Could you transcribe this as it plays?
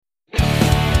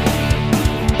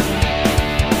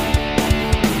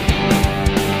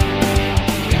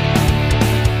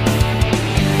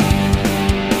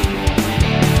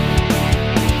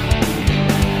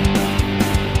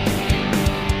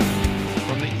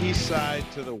east side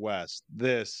to the west,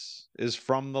 this is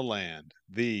From the Land,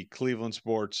 the Cleveland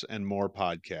Sports and More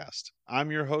podcast. I'm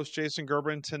your host, Jason Gerber,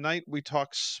 and tonight we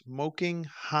talk smoking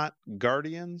hot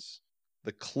Guardians,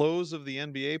 the close of the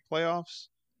NBA playoffs,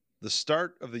 the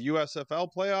start of the USFL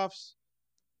playoffs,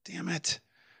 damn it,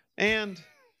 and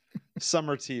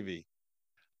summer TV.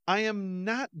 I am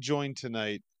not joined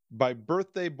tonight by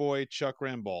birthday boy Chuck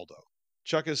Rambaldo.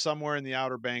 Chuck is somewhere in the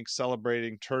Outer Banks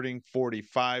celebrating turning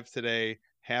 45 today.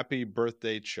 Happy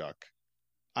birthday, Chuck.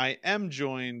 I am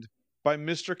joined by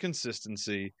Mr.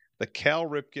 Consistency, the Cal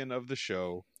Ripken of the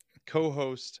show,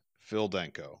 co-host Phil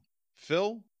Denko.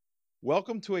 Phil,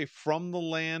 welcome to a From the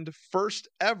Land first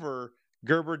ever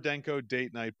Gerber Denko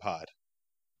date night pod.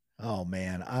 Oh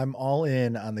man, I'm all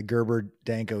in on the Gerber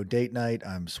Danko date night.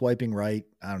 I'm swiping right.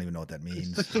 I don't even know what that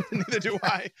means. Neither do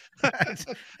I.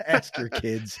 Ask your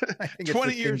kids. I think it's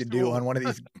 20 the years thing to do old. on one of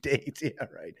these dates. Yeah,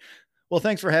 right. Well,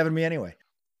 thanks for having me anyway.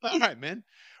 All right, man.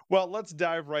 Well, let's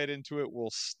dive right into it.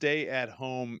 We'll stay at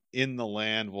home in the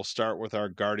land. We'll start with our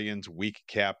Guardians week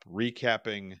cap,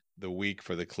 recapping the week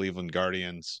for the Cleveland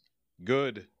Guardians.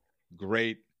 Good,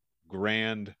 great,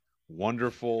 grand,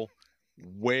 wonderful,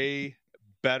 way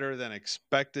better than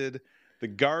expected. The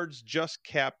Guards just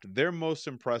capped their most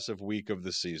impressive week of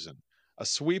the season. A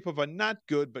sweep of a not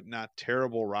good but not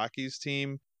terrible Rockies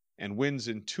team and wins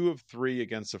in 2 of 3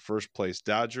 against the first place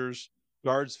Dodgers.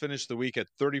 Guards finished the week at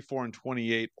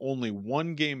 34-28, only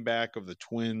one game back of the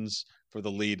Twins for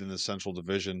the lead in the Central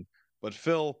Division. But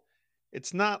Phil,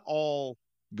 it's not all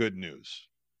good news.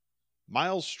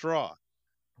 Myles Straw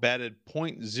batted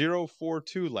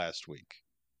 .042 last week.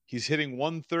 He's hitting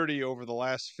 130 over the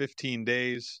last 15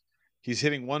 days. He's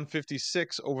hitting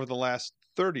 156 over the last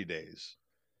 30 days.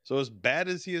 So as bad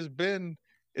as he has been,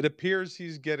 it appears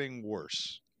he's getting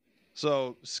worse.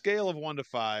 So scale of 1 to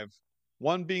 5,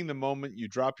 1 being the moment you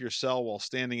drop your cell while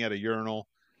standing at a urinal,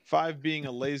 5 being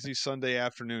a lazy Sunday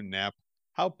afternoon nap.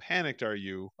 How panicked are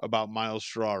you about Myles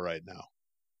Straw right now?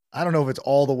 I don't know if it's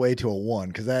all the way to a 1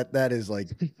 because that is like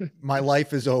my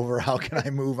life is over. How can I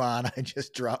move on? I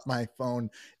just dropped my phone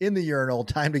in the urinal.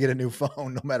 Time to get a new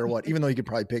phone, no matter what. Even though you could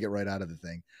probably pick it right out of the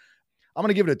thing. I'm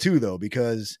gonna give it a 2 though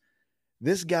because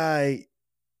this guy,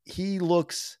 he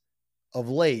looks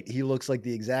like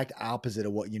the exact opposite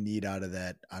of what you need out of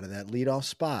that leadoff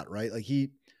spot, right? Like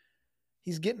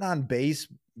he's getting on base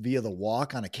via the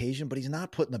walk on occasion, but he's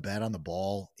not putting the bat on the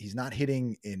ball. He's not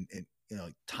hitting in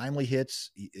timely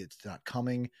hits. It's not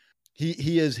coming.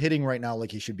 He is hitting right now like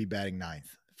he should be batting 9th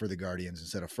for the Guardians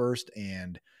instead of 1st.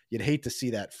 And you'd hate to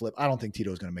see that flip. I don't think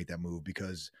Tito's going to make that move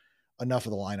because enough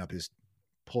of the lineup is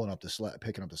picking up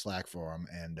the slack for him.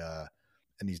 And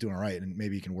he's doing all right. And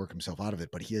maybe he can work himself out of it,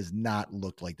 but he has not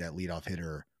looked like that leadoff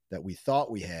hitter that we thought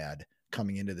we had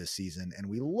coming into this season. And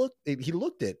he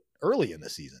looked it early in the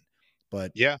season,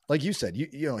 but yeah, like you said,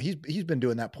 he's been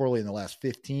doing that poorly in the last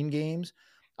 15 games.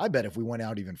 I bet if we went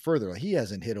out even further, he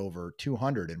hasn't hit over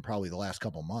 200 in probably the last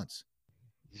couple months.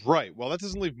 Right. Well, that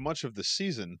doesn't leave much of the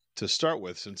season to start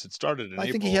with since it started in April.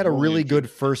 I think he had a really good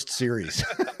first series.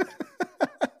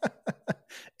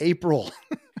 April.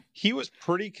 He was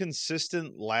pretty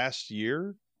consistent last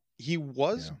year. He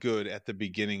was good at the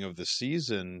beginning of the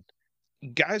season.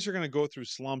 Guys are going to go through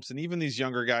slumps, and even these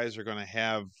younger guys are going to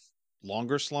have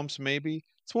longer slumps maybe.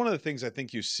 It's one of the things I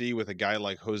think you see with a guy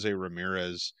like Jose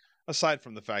Ramirez, aside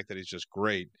from the fact that he's just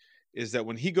great, is that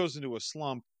when he goes into a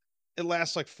slump, it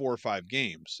lasts like 4 or 5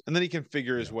 games. And then he can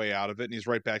figure his way out of it, and he's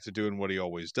right back to doing what he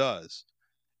always does.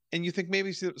 And you think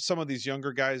maybe some of these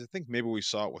younger guys, I think maybe we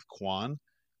saw it with Kwan,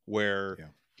 where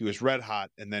he was red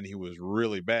hot, and then he was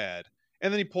really bad.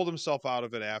 And then he pulled himself out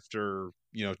of it after,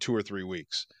 2 or 3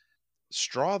 weeks.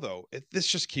 Straw, though, this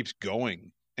just keeps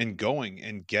going and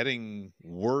getting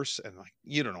worse. And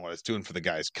you don't know what it's doing for the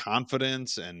guy's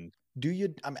confidence. And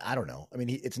I don't know. I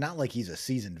mean, it's not like he's a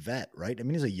seasoned vet, right? I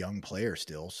mean, he's a young player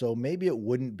still. So maybe it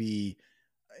wouldn't be,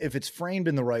 if it's framed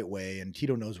in the right way and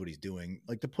Tito knows what he's doing,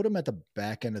 like to put him at the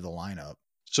back end of the lineup.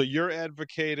 So you're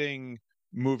advocating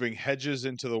moving Hedges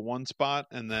into the 1 spot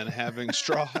and then having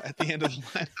Straw at the end of the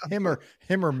lineup?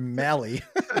 Him or Malley.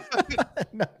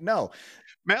 No.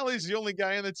 Malley's the only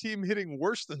guy on the team hitting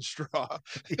worse than Straw.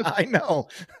 I know.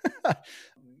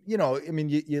 I mean,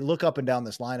 you look up and down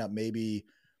this lineup, maybe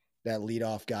that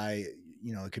leadoff guy,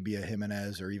 it could be a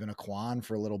Jimenez or even a Kwan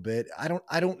for a little bit. I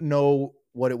don't know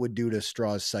what it would do to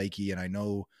Straw's psyche. And I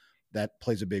know that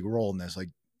plays a big role in this. Like,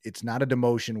 it's not a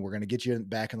demotion. We're going to get you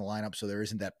back in the lineup so there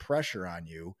isn't that pressure on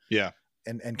you. Yeah.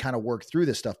 And kind of work through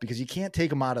this stuff because you can't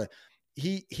take him out of,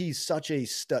 he's such a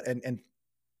stud. And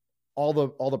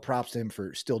all the props to him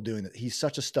for still doing that. He's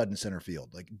such a stud in center field.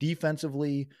 Like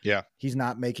defensively, Yeah. he's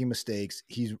not making mistakes.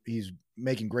 He's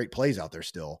making great plays out there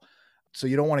still. So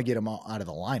you don't want to get him out of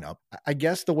the lineup. I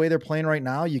guess the way they're playing right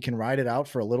now, you can ride it out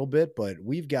for a little bit, but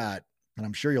we've got, and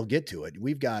I'm sure you'll get to it,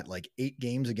 we've got like 8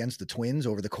 games against the Twins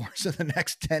over the course of the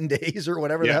next 10 days or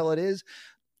whatever the hell it is.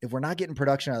 If we're not getting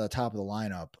production out of the top of the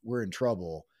lineup, we're in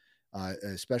trouble,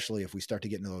 especially if we start to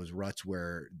get into those ruts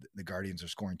where the Guardians are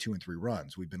scoring 2 and 3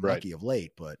 runs. We've been lucky of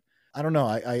late, but I don't know.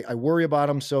 I worry about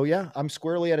him. So yeah, I'm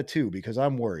squarely at a 2 because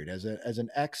I'm worried as an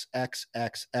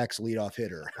XXXX leadoff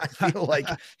hitter. I feel like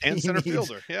and center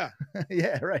fielder. Yeah.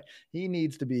 Yeah, right. He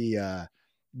needs to be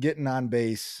getting on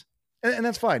base. And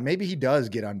that's fine. Maybe he does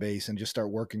get on base and just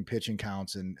start working pitching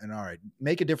counts and all right,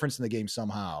 make a difference in the game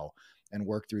somehow and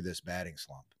work through this batting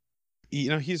slump.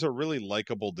 He's a really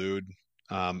likable dude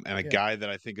and a guy that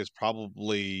I think is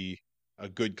probably a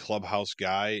good clubhouse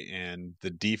guy, and the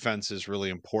defense is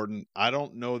really important. I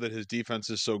don't know that his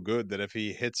defense is so good that if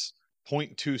he hits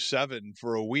 .27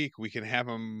 for a week, we can have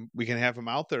him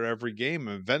out there every game.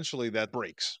 And eventually that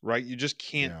breaks, right? You just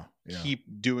can't keep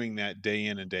doing that day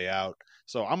in and day out.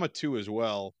 So I'm a 2 as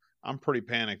well. I'm pretty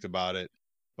panicked about it,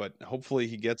 but hopefully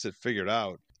he gets it figured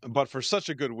out. But for such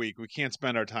a good week, we can't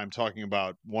spend our time talking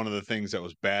about one of the things that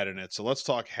was bad in it. So let's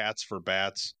talk hats for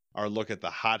bats. Our look at the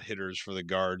hot hitters for the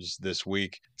Guards this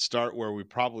week. Start where we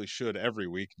probably should every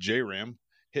week. J-Ram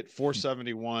hit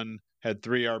 .471, had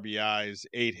 3 RBIs,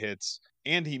 8 hits,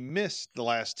 and he missed the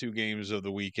last 2 games of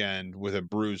the weekend with a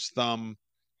bruised thumb.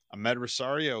 Amed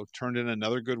Rosario turned in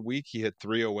another good week. He hit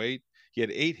 .308. He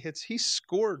had 8 hits. He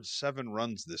scored 7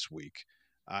 runs this week.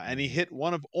 And he hit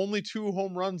one of only 2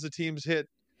 home runs the team's hit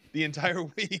the entire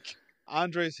week.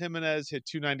 Andres Jimenez hit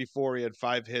 .294. He had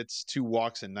 5 hits, 2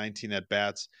 walks, and 19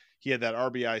 at-bats. He had that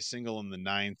RBI single in the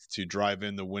 9th to drive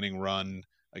in the winning run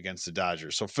against the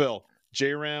Dodgers. So, Phil,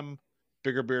 J-Ram,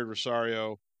 Bigger Beard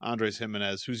Rosario, Andres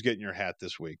Jimenez, who's getting your hat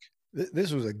this week?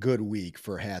 This was a good week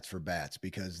for hats for bats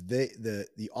because the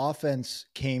offense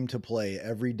came to play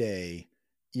every day,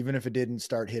 even if it didn't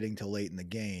start hitting till late in the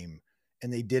game,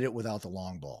 and they did it without the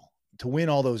long ball. To win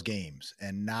all those games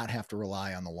and not have to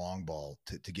rely on the long ball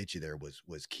to get you there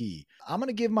was key. I'm going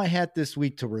to give my hat this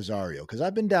week to Rosario because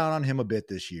I've been down on him a bit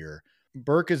this year.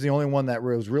 Burke is the only one that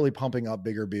was really pumping up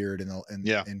Bigger Beard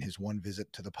in his one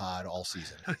visit to the pod all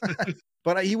season.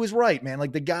 But he was right, man.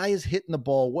 Like the guy is hitting the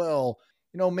ball well.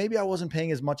 Maybe I wasn't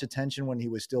paying as much attention when he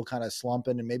was still kind of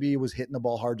slumping, and maybe he was hitting the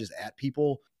ball hard just at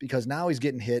people because now he's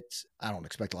getting hits. I don't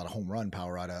expect a lot of home run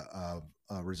power out of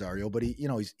Rosario, but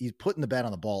he's putting the bat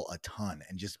on the ball a ton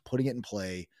and just putting it in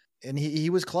play. And he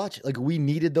was clutch. Like we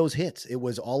needed those hits. It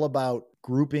was all about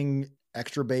grouping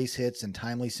extra base hits and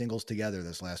timely singles together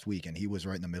this last week. And he was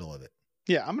right in the middle of it.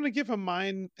 Yeah. I'm going to give him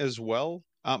mine as well.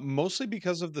 Mostly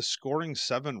because of the scoring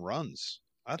 7 runs.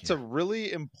 That's a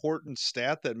really important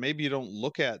stat that maybe you don't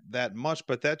look at that much,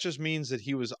 but that just means that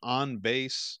he was on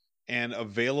base and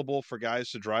available for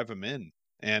guys to drive him in.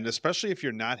 And especially if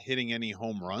you're not hitting any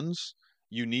home runs,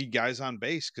 you need guys on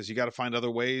base because you got to find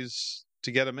other ways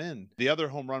to get them in. The other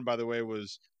home run, by the way,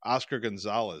 was Oscar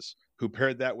Gonzalez, who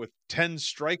paired that with 10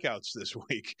 strikeouts this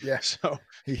week. Yeah. So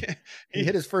he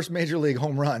hit his first major league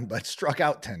home run, but struck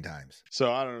out 10 times.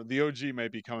 So I don't know. The OG may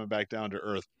be coming back down to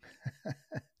earth.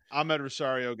 Amed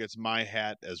Rosario gets my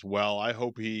hat as well. I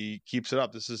hope he keeps it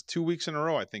up. This is 2 weeks in a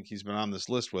row. I think he's been on this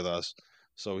list with us.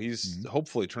 So he's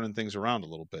hopefully turning things around a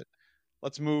little bit.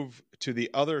 Let's move to the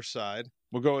other side.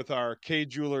 We'll go with our K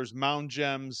Jewelers Mound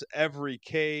Gems. Every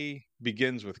K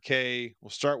begins with K.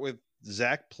 We'll start with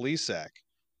Zach Plesac.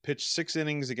 Pitched 6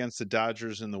 innings against the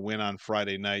Dodgers in the win on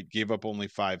Friday night. Gave up only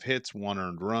 5 hits, 1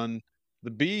 earned run.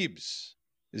 The Beebs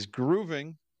is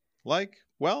grooving like,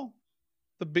 well,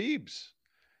 the Beebs.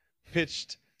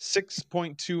 Pitched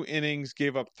 6.2 innings,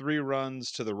 gave up 3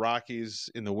 runs to the Rockies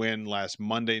in the win last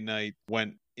Monday night.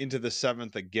 Went into the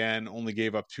 7th again, only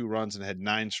gave up 2 runs and had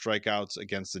 9 strikeouts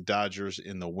against the Dodgers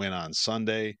in the win on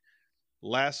Sunday.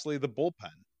 Lastly, the bullpen.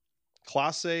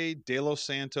 Clase, De Los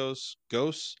Santos,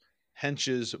 Ghosts,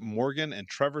 Henches, Morgan, and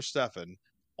Trevor Stephan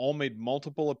all made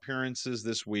multiple appearances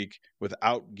this week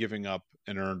without giving up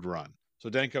an earned run. So,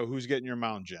 Denko, who's getting your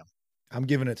mound gem? I'm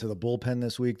giving it to the bullpen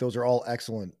this week. Those are all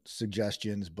excellent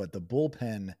suggestions, but the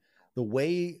bullpen, the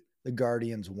way the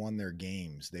Guardians won their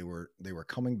games, they were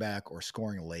coming back or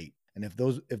scoring late. And if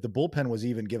the bullpen was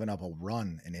even giving up a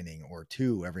run an inning or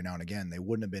 2 every now and again, they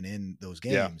wouldn't have been in those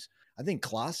games. Yeah. I think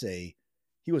Clase,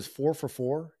 he was 4 for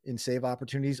 4 in save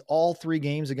opportunities. All 3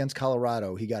 games against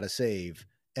Colorado, he got a save.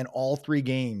 And all 3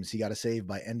 games, he got a save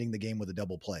by ending the game with a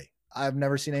double play. I've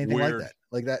never seen anything Weird.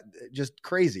 like that. Just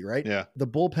crazy, right? Yeah. The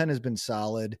bullpen has been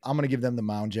solid. I'm going to give them the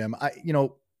mound gem.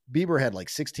 Bieber had like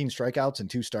 16 strikeouts and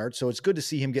 2 starts. So it's good to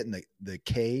see him getting the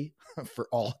K for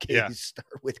all Ks, Yeah.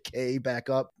 start with K back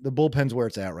up. The bullpen's where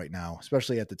it's at right now,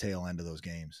 especially at the tail end of those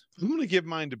games. I'm going to give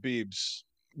mine to Biebs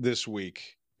this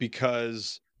week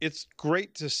because it's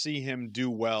great to see him do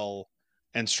well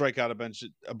and strike out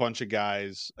a bunch of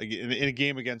guys in a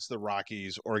game against the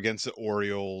Rockies or against the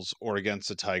Orioles or against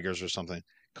the Tigers or something.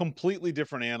 Completely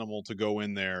different animal to go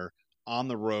in there on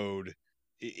the road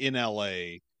in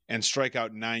LA and strike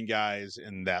out 9 guys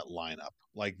in that lineup.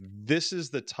 Like, this is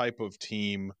the type of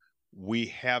team we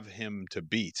have him to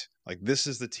beat. Like, this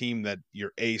is the team that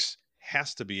your ace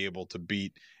has to be able to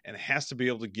beat and has to be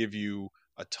able to give you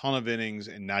a ton of innings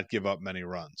and not give up many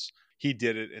runs. He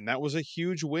did it, and that was a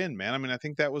huge win, man. I mean, I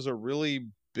think that was a really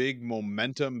big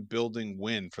momentum building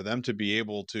win for them to be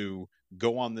able to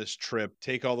go on this trip,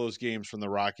 take all those games from the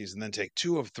Rockies, and then take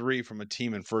 2 of 3 from a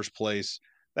team in first place.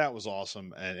 That was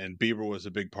awesome, and Bieber was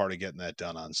a big part of getting that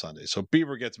done on Sunday. So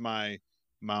Bieber gets my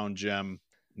mound gem.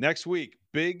 Next week,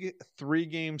 big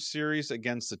 3-game series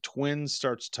against the Twins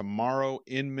starts tomorrow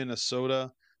in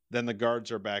Minnesota. Then the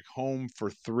Guards are back home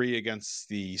for 3 against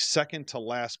the second to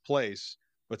last place,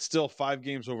 but still 5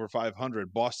 games over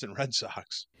 500, Boston Red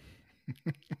Sox.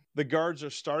 The Guards are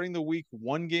starting the week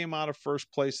 1 game out of first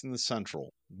place in the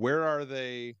Central. Where are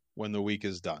they when the week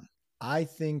is done? I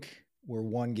think we're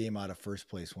 1 game out of first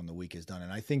place when the week is done.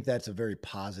 And I think that's a very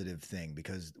positive thing,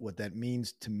 because what that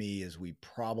means to me is we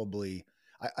probably,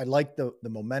 I like the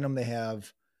momentum they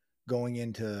have going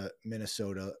into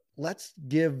Minnesota. Let's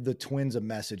give the Twins a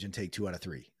message and take 2 out of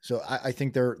 3. So I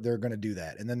think they're going to do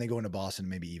that. And then they go into Boston and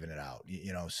maybe even it out,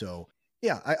 so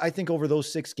yeah, I think over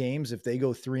those 6 games, if they go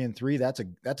 3-3,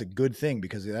 that's a good thing,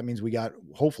 because that means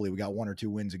hopefully we got 1 or 2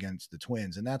 wins against the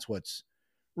Twins. And that's what's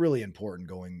really important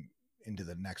going into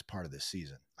the next part of this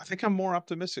season. I think I'm more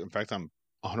optimistic. In fact, I'm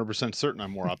 100% certain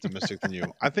I'm more optimistic than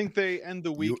you. I think they end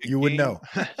the week. You would know.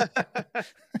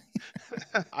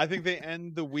 I think they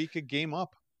end the week a game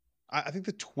up. I think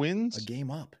the Twins a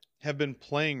game up have been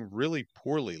playing really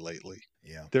poorly lately.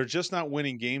 Yeah. They're just not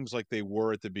winning games like they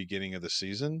were at the beginning of the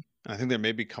season. I think they're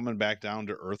maybe coming back down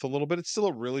to earth a little bit. It's still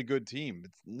a really good team.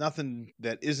 It's nothing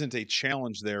that isn't a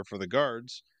challenge there for the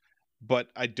Guards, but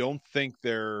I don't think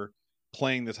they're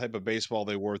playing the type of baseball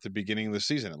they were at the beginning of the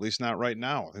season, at least not right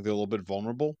now. I think they're a little bit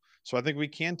vulnerable. So I think we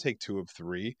can take 2 of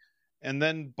 3. And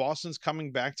then Boston's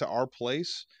coming back to our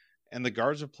place, and the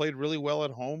Guards have played really well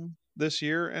at home this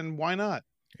year, and why not?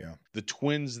 Yeah. The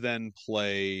Twins then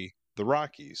play the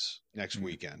Rockies next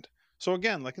weekend. So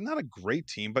again, like, not a great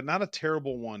team, but not a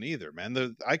terrible one either,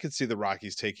 man. I could see the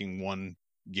Rockies taking 1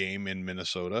 game in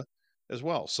Minnesota as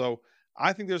well. So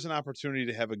I think there's an opportunity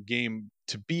to have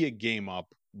to be a game up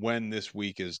when this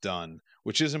week is done,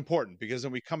 which is important, because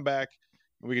then we come back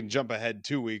and we can jump ahead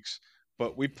 2 weeks,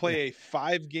 but we play a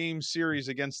 5-game series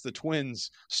against the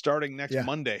Twins starting next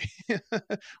Monday,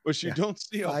 which you don't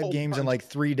see 5 games in like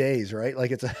 3 days, right?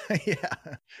 Like it's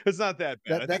it's not that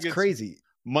bad. That's crazy.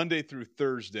 Monday through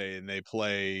Thursday, and they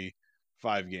play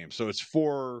 5 games. So it's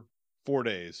 4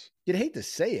 days. You'd hate to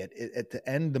say it at the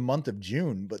end of the month of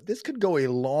June, but this could go a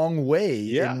long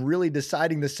way in really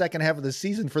deciding the second half of the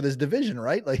season for this division,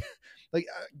 right? Like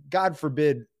God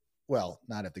forbid, well,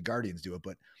 not if the Guardians do it,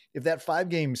 but if that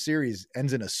 5-game series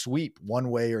ends in a sweep one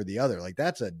way or the other, like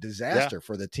that's a disaster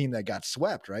for the team that got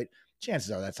swept, right?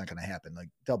 Chances are that's not going to happen. Like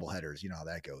doubleheaders, you know how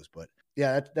that goes. But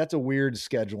yeah, that's a weird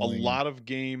scheduling. A lot of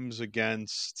games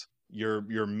against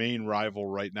your main rival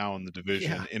right now in the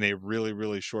division in a really,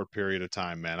 really short period of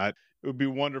time, man. It would be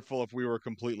wonderful if we were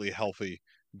completely healthy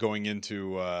going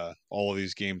into all of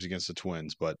these games against the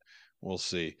Twins, but we'll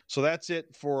see. So that's it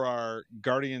for our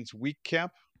Guardians week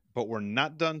cap, but we're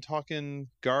not done talking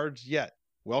Guards yet.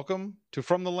 Welcome to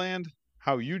From the Land.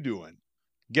 How you doing?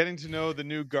 Getting to know the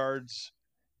new Guards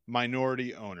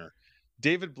minority owner,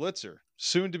 David Blitzer,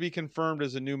 soon to be confirmed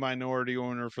as a new minority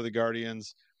owner for the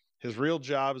Guardians. His real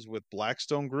job is with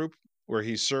Blackstone Group, where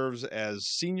he serves as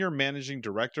Senior Managing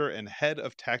Director and Head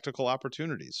of Tactical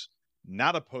Opportunities.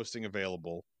 Not a posting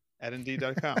available at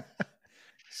Indeed.com.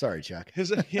 Sorry, Chuck.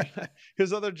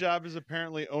 His other job is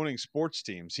apparently owning sports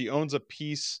teams. He owns a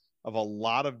piece of a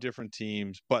lot of different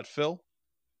teams. But Phil,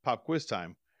 pop quiz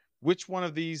time. Which one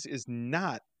of these is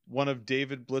not one of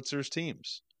David Blitzer's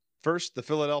teams? First, the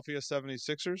Philadelphia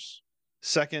 76ers.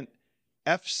 Second,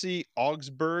 FC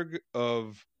Augsburg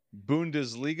of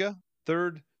Bundesliga.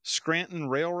 Third, Scranton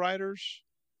Rail Riders.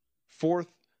 Fourth,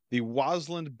 the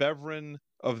Waasland Beveren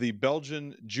of the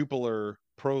Belgian Jupiler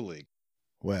Pro League.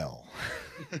 Well,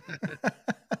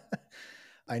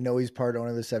 I know he's part owner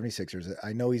of the 76ers.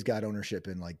 I know he's got ownership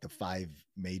in like the 5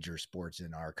 major sports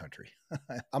in our country.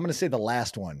 I'm going to say the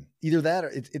last one. Either that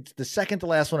or it's the second to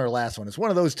last one or last one. It's one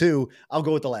of those two. I'll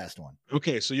go with the last one.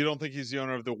 Okay, so you don't think he's the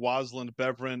owner of the Wasland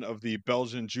Beveren of the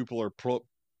Belgian Jupiler?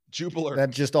 That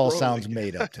just all Pro sounds League.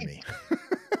 made up to me.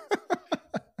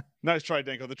 Nice try,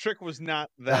 Danko. The trick was not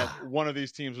that one of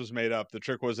these teams was made up. The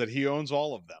trick was that he owns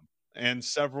all of them and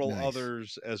several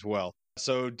others as well.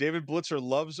 So David Blitzer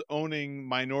loves owning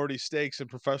minority stakes in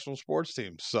professional sports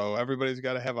teams. So everybody's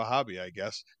got to have a hobby, I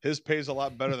guess. His pays a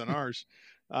lot better than ours.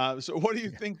 So what do you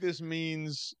think this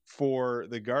means for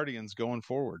the Guardians going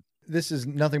forward? This is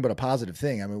nothing but a positive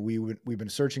thing. I mean, we've been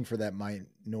searching for that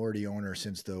minority owner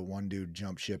since the one dude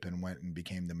jumped ship and went and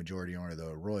became the majority owner of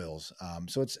the Royals.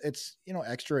 So it's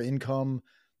extra income.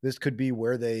 This could be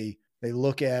where they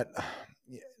look at.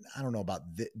 I don't know about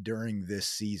during this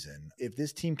season. If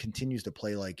this team continues to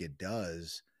play like it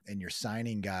does, and you're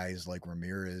signing guys like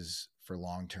Ramirez for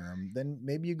long term, then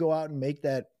maybe you go out and make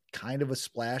that kind of a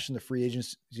splash in the free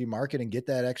agency market and get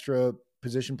that extra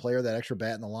position player, that extra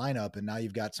bat in the lineup, and now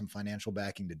you've got some financial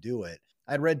backing to do it.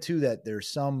 I'd read too that there's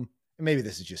some, maybe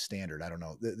this is just standard, I don't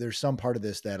know. There's some part of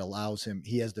this that allows him,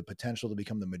 he has the potential to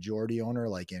become the majority owner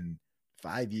like in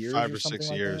 5 years, 5 or 6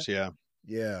 like years. that. Yeah.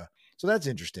 Yeah. So that's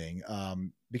interesting.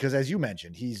 Because as you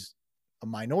mentioned, he's a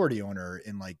minority owner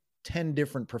in like 10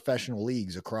 different professional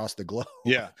leagues across the globe.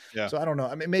 Yeah. Yeah. So I don't know.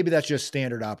 I mean, maybe that's just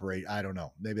standard operate. I don't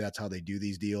know. Maybe that's how they do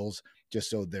these deals,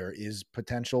 just so there is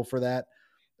potential for that.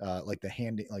 Like the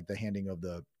handing of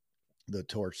the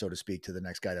torch, so to speak, to the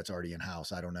next guy that's already in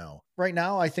house. I don't know. Right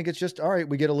now, I think it's just, all right,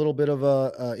 we get a little bit of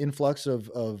a influx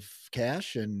of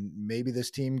cash, and maybe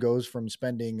this team goes from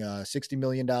spending $60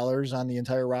 million on the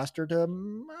entire roster to,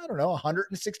 I don't know,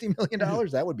 $160 million.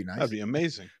 That would be nice. That'd be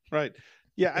amazing. Right.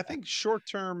 Yeah. I think short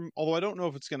term, although I don't know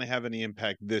if it's going to have any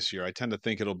impact this year, I tend to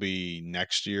think it'll be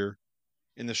next year.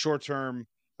 In the short term,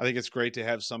 I think it's great to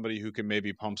have somebody who can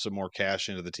maybe pump some more cash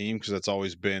into the team, because that's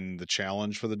always been the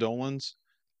challenge for the Dolans.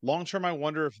 Long term, I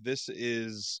wonder if this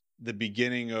is the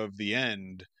beginning of the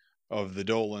end of the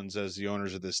Dolans as the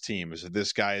owners of this team. Is that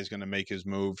this guy is going to make his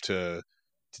move to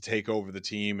take over the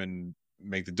team and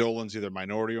make the Dolans either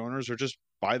minority owners or just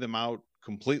buy them out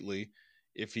completely.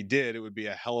 If he did, it would be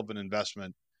a hell of an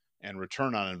investment and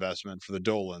return on investment for the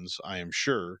Dolans, I am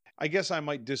sure. I guess I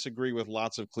might disagree with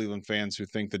lots of Cleveland fans who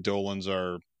think the Dolans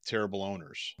are terrible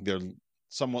owners. They're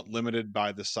somewhat limited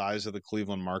by the size of the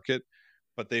Cleveland market,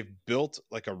 but they've built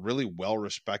like a really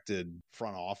well-respected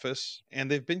front office,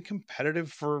 and they've been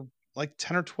competitive for like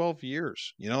 10 or 12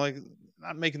 years, like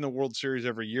not making the World Series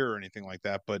every year or anything like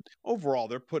that, but overall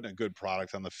they're putting a good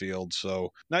product on the field. So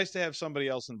nice to have somebody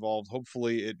else involved.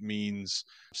 Hopefully it means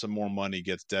some more money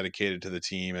gets dedicated to the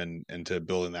team and to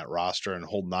building that roster and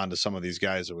holding on to some of these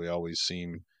guys that we always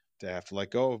seem to have to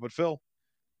let go of. But Phil,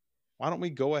 why don't we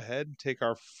go ahead and take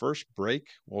our first break?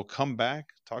 We'll come back,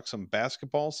 talk some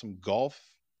basketball, some golf,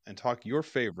 and talk your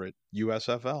favorite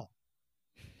USFL.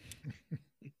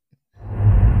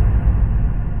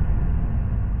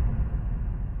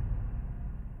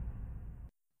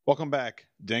 Welcome back,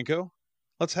 Danko.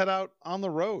 Let's head out on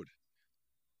the road.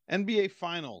 NBA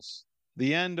Finals,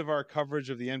 the end of our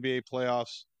coverage of the NBA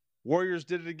playoffs. Warriors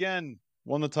did it again,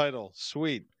 won the title.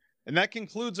 Sweet. And that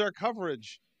concludes our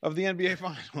coverage of the NBA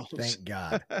Finals. Thank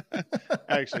God.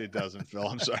 Actually, it doesn't, Phil.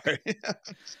 I'm sorry.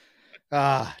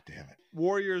 Damn it.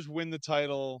 Warriors win the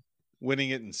title, winning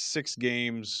it in 6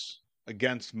 games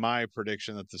against my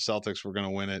prediction that the Celtics were going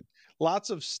to win it. Lots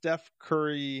of Steph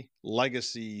Curry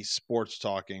legacy sports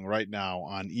talking right now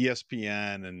on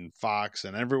ESPN and Fox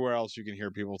and everywhere else you can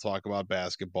hear people talk about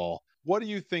basketball. What do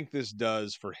you think this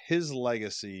does for his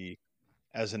legacy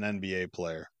as an NBA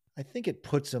player? I think it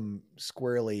puts him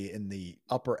squarely in the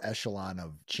upper echelon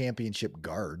of championship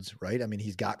guards, right? I mean,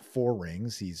 he's got 4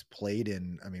 rings. He's played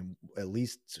in, at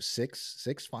least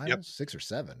six finals, yep. 6 or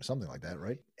 7, something like that,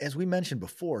 right? As we mentioned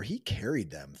before, he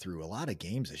carried them through a lot of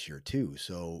games this year too.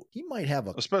 So he might have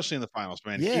especially in the finals,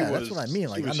 man. Yeah, that's what I mean.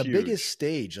 Like on the biggest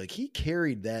stage, like he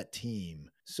carried that team.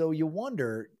 So you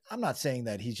wonder, I'm not saying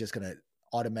that he's just going to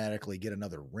automatically get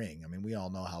another ring. I mean, we all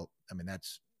know how,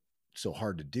 that's so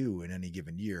hard to do in any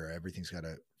given year. Everything's got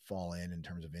to fall in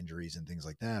terms of injuries and things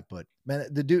like that. But man,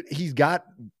 the dude, he's got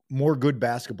more good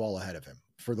basketball ahead of him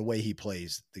for the way he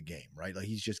plays the game, right? Like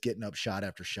he's just getting up shot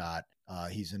after shot.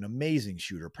 He's an amazing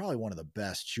shooter, probably one of the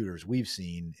best shooters we've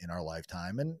seen in our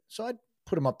lifetime. And so I'd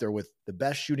put him up there with the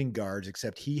best shooting guards,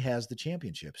 except he has the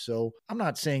championship. So I'm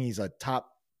not saying he's a top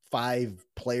 5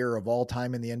 player of all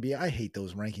time in the NBA. I hate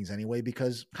those rankings anyway,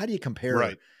 because how do you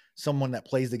compare someone that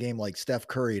plays the game like Steph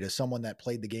Curry to someone that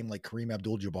played the game like Kareem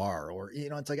Abdul-Jabbar, or,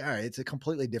 it's like, all right, it's a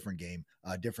completely different game,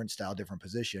 different style, different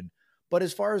position. But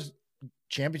as far as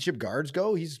championship guards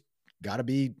go, he's got to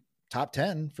be top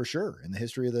 10 for sure in the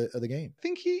history of the game. I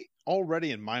think he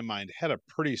already, in my mind, had a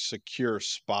pretty secure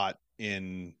spot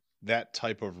in that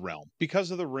type of realm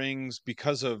because of the rings,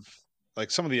 because of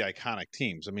like some of the iconic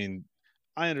teams. I mean,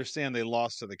 I understand they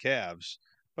lost to the Cavs,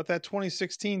 but that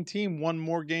 2016 team won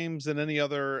more games than any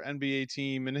other NBA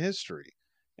team in history.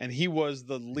 And he was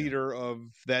the leader of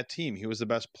that team. He was the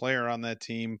best player on that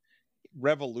team,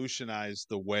 revolutionized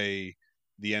the way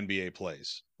the NBA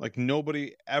plays. Like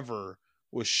nobody ever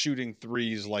was shooting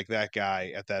threes like that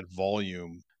guy at that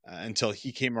volume until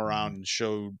he came around and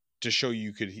showed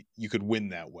you could win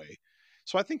that way.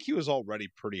 So I think he was already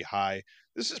pretty high.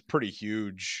 This is pretty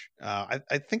huge. I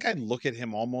think I'd look at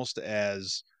him almost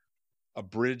as a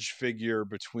bridge figure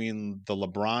between the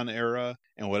LeBron era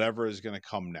and whatever is going to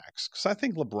come next. Because I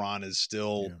think LeBron is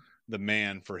still the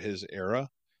man for his era,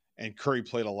 and Curry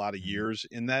played a lot of years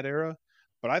in that era.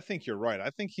 But I think you're right. I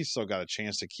think he's still got a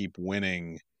chance to keep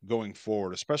winning going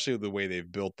forward, especially the way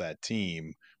they've built that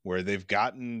team, where they've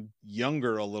gotten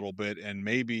younger a little bit and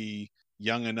maybe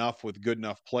young enough with good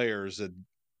enough players that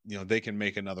they can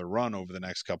make another run over the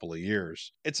next couple of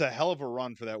years. It's a hell of a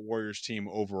run for that Warriors team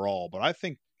overall, but I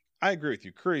think I agree with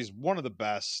you. Curry's one of the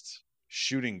best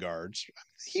shooting guards.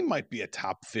 He might be a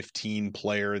top 15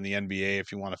 player in the NBA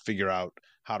if you want to figure out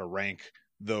how to rank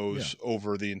those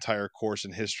over the entire course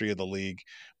and history of the league.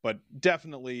 But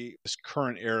definitely this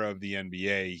current era of the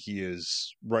NBA, he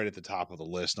is right at the top of the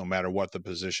list, no matter what the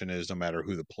position is, no matter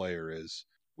who the player is.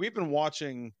 We've been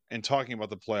watching and talking about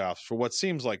the playoffs for what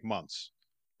seems like months,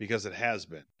 because it has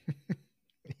been.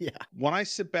 When I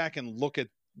sit back and look at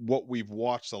what we've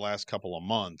watched the last couple of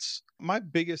months, my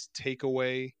biggest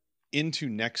takeaway into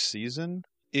next season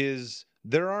is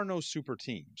there are no super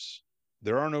teams.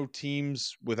 There are no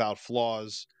teams without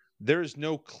flaws. There is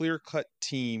no clear-cut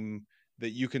team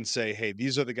that you can say, hey,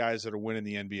 these are the guys that are winning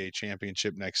the NBA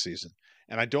championship next season.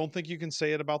 And I don't think you can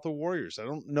say it about the Warriors. I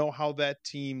don't know how that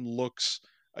team looks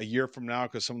a year from now,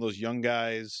 because some of those young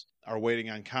guys are waiting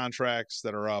on contracts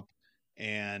that are up,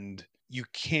 and you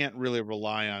can't really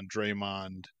rely on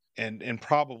Draymond and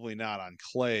probably not on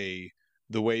Klay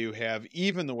the way you have,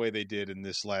 even the way they did in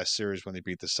this last series when they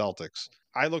beat the Celtics.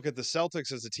 I look at the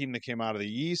Celtics as a team that came out of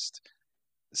the East,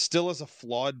 still as a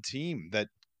flawed team that,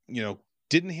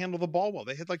 didn't handle the ball well.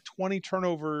 They had like 20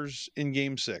 turnovers in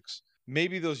Game 6.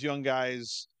 Maybe those young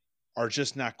guys are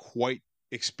just not quite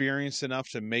experienced enough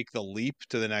to make the leap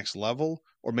to the next level,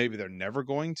 or maybe they're never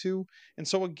going to. And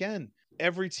so again,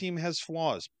 every team has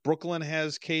flaws. Brooklyn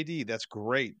has KD. That's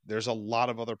great. There's a lot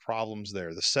of other problems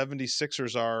there. The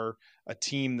 76ers are a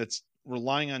team that's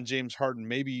relying on James Harden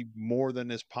maybe more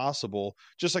than is possible,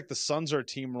 just like the Suns are a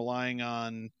team relying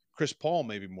on Chris Paul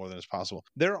maybe more than is possible.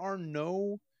 There are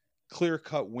no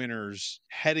clear-cut winners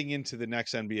heading into the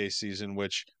next NBA season,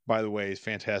 which, by the way, is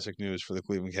fantastic news for the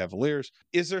Cleveland Cavaliers.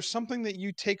 Is there something that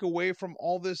you take away from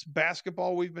all this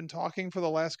basketball we've been talking for the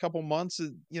last couple months?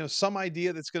 Some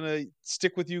idea that's going to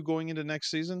stick with you going into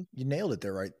next season? You nailed it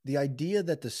there, right? The idea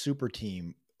that the super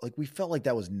team, like, we felt like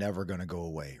that was never going to go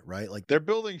away, right? Like, they're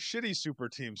building shitty super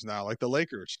teams now, like the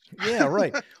Lakers. Yeah,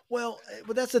 right. Well,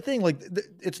 but that's the thing. Like,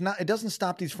 it doesn't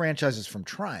stop these franchises from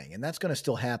trying, and that's going to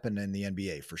still happen in the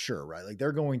NBA for sure, right? Like,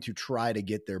 they're going to try to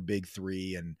get their big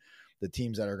three and the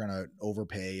teams that are going to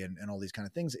overpay and all these kind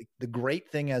of things. The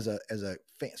great thing as a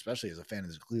fan, especially as a fan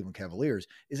of the Cleveland Cavaliers,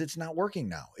 is it's not working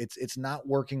now. It's not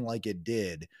working like it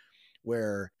did.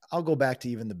 Where I'll go back to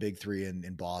even the big three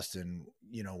in Boston,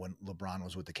 when LeBron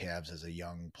was with the Cavs as a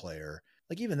young player,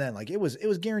 like even then, like it was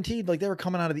guaranteed, like they were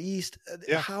coming out of the East.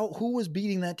 Who was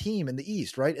beating that team in the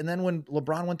East, right? And then when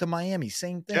LeBron went to Miami,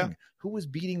 same thing. Yeah. Who was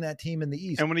beating that team in the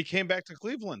East? And when he came back to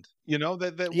Cleveland,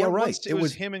 right. It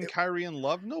was him and Kyrie and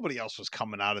Love. Nobody else was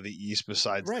coming out of the East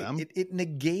besides them. It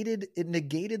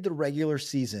negated the regular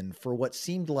season for what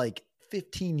seemed like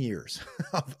 15 years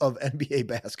of NBA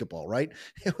basketball, right?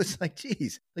 It was like,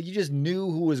 geez, like you just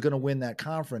knew who was going to win that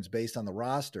conference based on the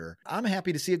roster. I'm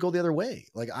happy to see it go the other way.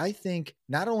 Like, I think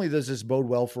not only does this bode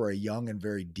well for a young and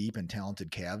very deep and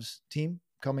talented Cavs team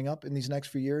coming up in these next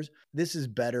few years, this is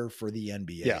better for the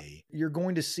NBA. Yeah. You're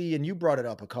going to see, and you brought it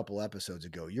up a couple episodes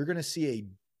ago, you're going to see a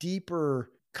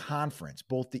deeper conference,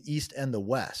 both the East and the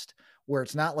West, where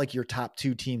it's not like your top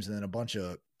two teams and then a bunch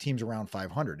of teams around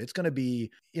 500. It's going to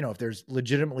be, if there's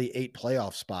legitimately 8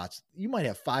 playoff spots, you might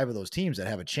have 5 of those teams that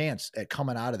have a chance at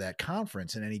coming out of that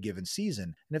conference in any given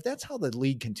season. And if that's how the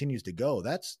league continues to go,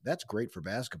 that's great for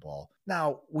basketball.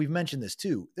 Now, we've mentioned this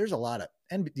too. There's a lot of,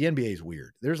 and the NBA is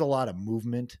weird. There's a lot of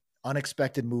movement,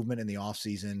 unexpected movement in the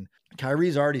offseason.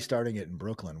 Kyrie's already starting it in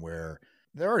Brooklyn, where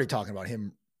they're already talking about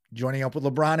him joining up with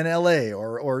LeBron in LA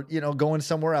or going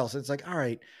somewhere else. It's like, all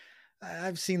right,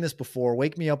 I've seen this before.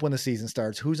 Wake me up when the season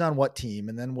starts. Who's on what team?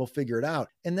 And then we'll figure it out.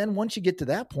 And then once you get to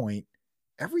that point,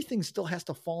 everything still has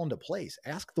to fall into place.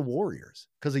 Ask the Warriors,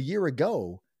 because a year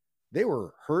ago they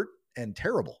were hurt and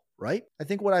terrible, right? I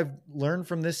think what I've learned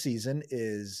from this season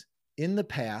is, in the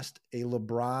past, a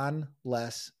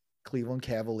LeBron-less Cleveland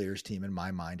Cavaliers team in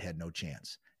my mind had no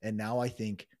chance. And now I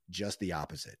think just the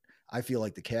opposite. I feel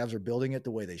like the Cavs are building it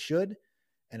the way they should.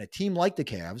 And a team like the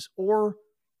Cavs or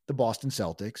the Boston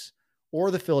Celtics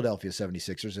or the Philadelphia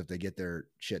 76ers, if they get their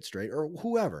shit straight, or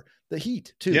whoever, the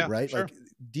Heat too, right? Sure. Like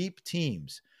deep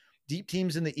teams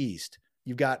in the East.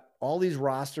 You've got all these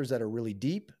rosters that are really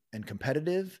deep and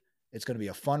competitive. It's going to be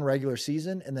a fun regular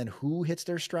season. And then who hits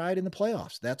their stride in the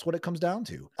playoffs? That's what it comes down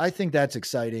to. I think that's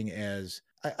exciting as,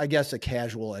 I guess, a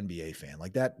casual NBA fan.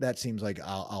 Like that seems like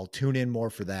I'll tune in more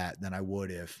for that than I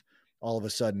would if all of a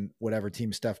sudden whatever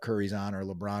team Steph Curry's on, or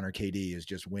LeBron or KD, is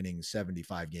just winning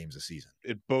 75 games a season.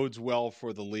 It bodes well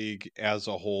for the league as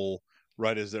a whole,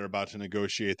 right as they're about to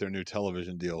negotiate their new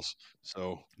television deals.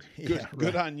 So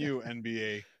good on you,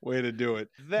 NBA. Way to do it.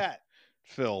 That,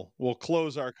 Phil, will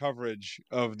close our coverage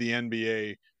of the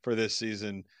NBA for this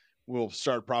season. We'll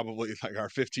start probably like our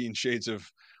 15 Shades of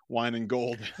Wine and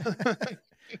Gold.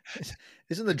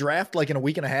 Isn't the draft like in a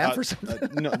week and a half or something?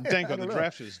 No, Danko, the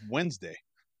draft is Wednesday.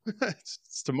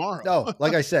 It's tomorrow. No,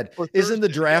 like I said, isn't the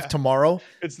draft tomorrow?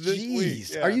 It's this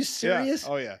week. Yeah. Are you serious? Yeah.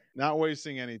 Oh yeah. Not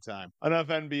wasting any time. Enough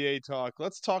NBA talk.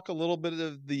 Let's talk a little bit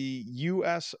of the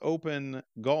US Open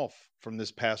golf from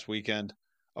this past weekend.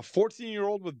 A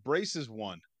 14-year-old with braces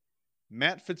won.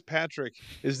 Matt Fitzpatrick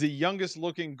is the youngest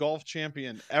looking golf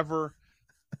champion ever.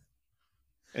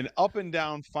 An up and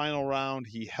down final round.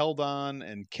 He held on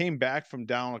and came back from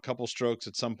down a couple strokes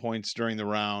at some points during the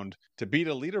round to beat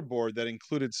a leaderboard that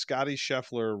included Scottie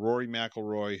Scheffler, Rory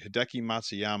McIlroy, Hideki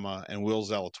Matsuyama, and Will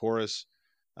Zalatoris.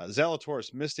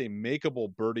 Zalatoris missed a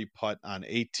makeable birdie putt on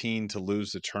 18 to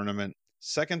lose the tournament.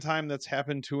 Second time that's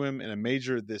happened to him in a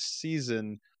major this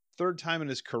season. Third time in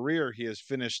his career he has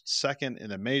finished second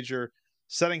in a major,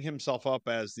 setting himself up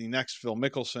as the next Phil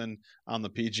Mickelson on the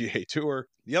PGA Tour.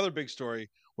 The other big story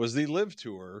was the LIV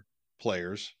Tour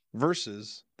players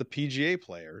versus the PGA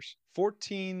players.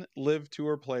 14 LIV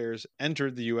Tour players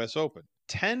entered the U.S. Open.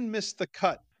 10 missed the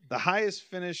cut. The highest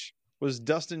finish was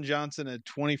Dustin Johnson at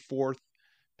 24th.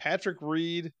 Patrick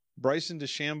Reed, Bryson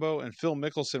DeChambeau, and Phil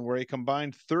Mickelson were a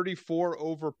combined 34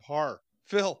 over par.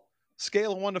 Phil,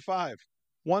 scale of 1 to 5.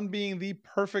 1 being the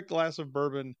perfect glass of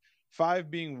bourbon, 5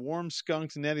 being warm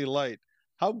skunked Natty Light.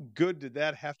 How good did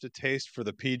that have to taste for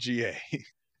the PGA?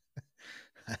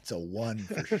 That's a 1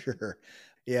 for sure.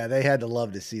 Yeah, they had to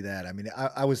love to see that. I mean,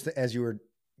 I was, as you were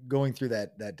going through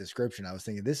that description, I was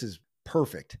thinking this is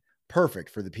perfect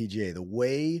for the PGA. The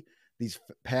way these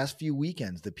past few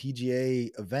weekends, the PGA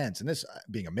events, and this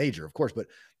being a major, of course, but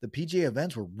the PGA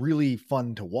events were really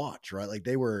fun to watch, right? Like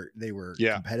they were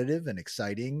competitive and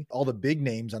exciting. All the big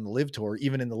names on the LIV Tour,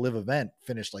 even in the LIV event,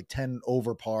 finished like 10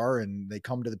 over par, and they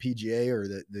come to the PGA or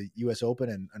the US Open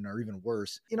and are even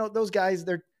worse. Those guys,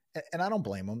 and I don't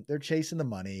blame them. They're chasing the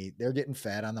money. They're getting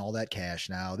fat on all that cash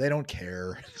now. They don't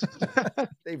care.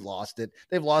 They've lost it.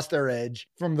 They've lost their edge.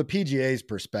 From the PGA's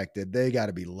perspective, they got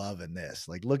to be loving this.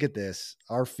 Like, look at this.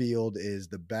 Our field is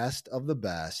the best of the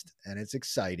best, and it's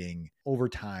exciting. Over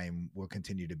time, we'll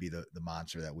continue to be the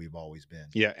monster that we've always been.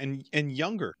 Yeah, and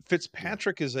younger.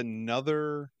 Fitzpatrick is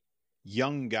another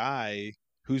young guy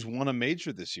who's won a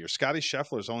major this year. Scottie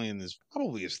Scheffler is only in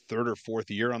probably his 3rd or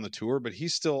 4th year on the tour, but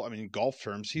he's still, in golf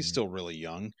terms, he's still really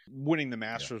young. Winning the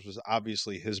Masters was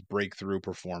obviously his breakthrough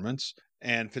performance,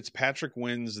 and Fitzpatrick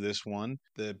wins this one.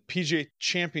 The PGA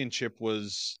Championship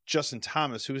was Justin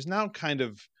Thomas, who is now kind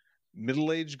of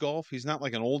middle-aged golf. He's not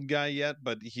like an old guy yet,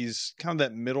 but he's kind of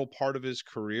that middle part of his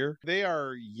career. They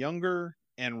are younger,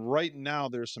 and right now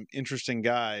there's some interesting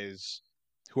guys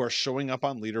who are showing up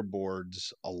on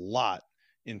leaderboards a lot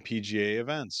in PGA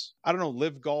events. I don't know.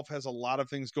 LIV Golf has a lot of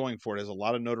things going for it. It has a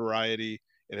lot of notoriety.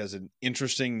 It has an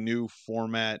interesting new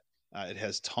format. It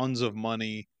has tons of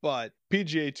money, but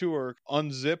PGA Tour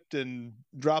unzipped and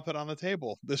drop it on the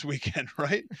table this weekend,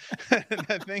 right? And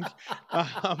I think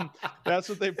that's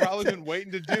what they've probably been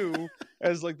waiting to do,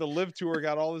 as like the Live Tour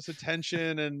got all this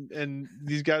attention and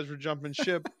these guys were jumping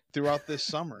ship throughout this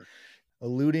summer.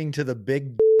 Alluding to the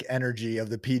big energy of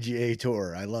the PGA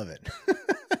Tour. I love it.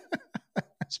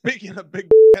 Speaking of big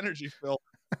energy, Phil,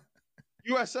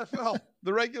 USFL,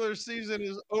 the regular season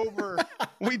is over.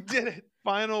 We did it.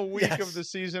 Final week of the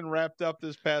season wrapped up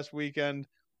this past weekend.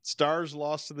 Stars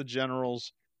lost to the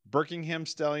Generals. Birmingham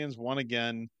Stallions won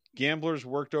again. Gamblers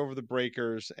worked over the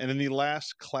Breakers. And in the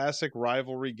last classic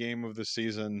rivalry game of the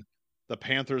season, the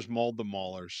Panthers mauled the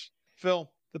Maulers.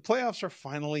 Phil, the playoffs are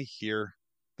finally here.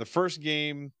 The first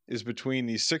game is between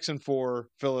the 6-4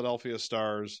 Philadelphia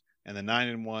Stars and the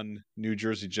 9-1 New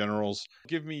Jersey Generals.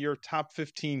 Give me your top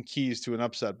 15 keys to an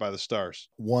upset by the Stars.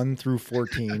 1 through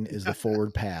 14 is the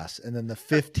forward pass. And then the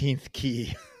 15th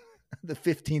key,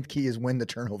 is win the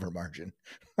turnover margin.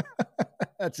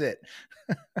 That's it.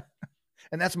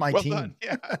 And that's my team. Done.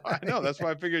 Yeah, I know. That's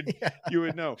why I figured you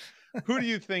would know. Who do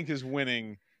you think is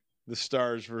winning the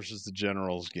Stars versus the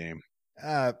Generals game?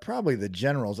 Probably the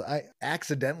Generals. I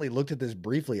accidentally looked at this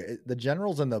briefly. The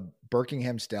Generals and the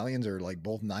Birmingham Stallions are like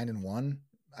both 9-1.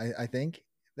 I think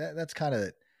that's kind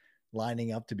of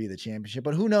lining up to be the championship,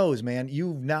 but who knows, man?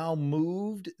 You've now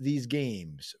moved these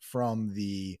games from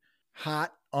the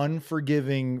hot,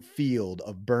 unforgiving field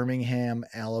of Birmingham,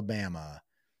 Alabama,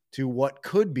 to what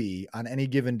could be on any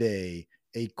given day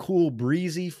a cool,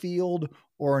 breezy field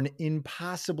or an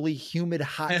impossibly humid,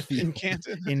 hot field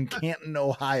in Canton,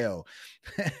 Ohio.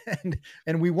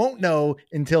 and we won't know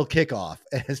until kickoff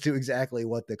as to exactly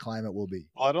what the climate will be.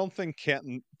 Well, I don't think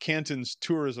Canton's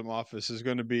tourism office is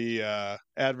going to be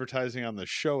advertising on the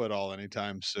show at all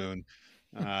anytime soon.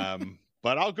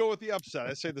 But I'll go with the upset.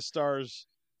 I say the Stars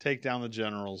take down the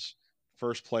Generals.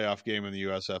 First playoff game in the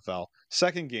USFL.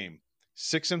 Second game,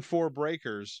 6-4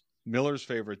 Breakers, Miller's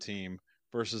favorite team,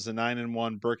 versus the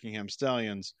 9-1 Birmingham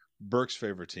Stallions, Burke's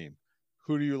favorite team.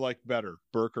 Who do you like better,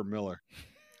 Burke or Miller?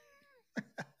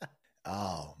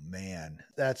 Oh, man.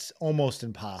 That's almost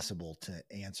impossible to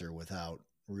answer without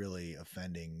really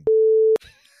offending.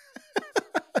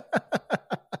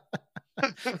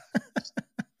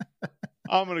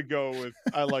 I'm going to go with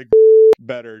I like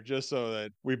better, just so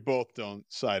that we both don't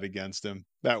side against him.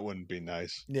 That wouldn't be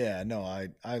nice. Yeah, no,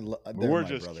 we're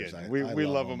just brothers. Kidding. We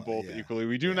love them both equally.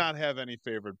 We do not have any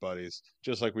favorite buddies,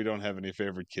 just like we don't have any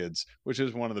favorite kids, which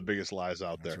is one of the biggest lies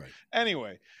out there. Right.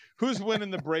 Anyway, who's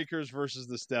winning the Breakers versus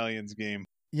the Stallions game?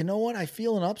 You know what? I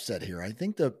feel an upset here. I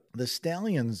think the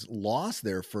Stallions lost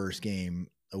their first game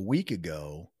a week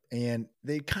ago, and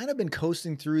they've kind of been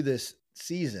coasting through this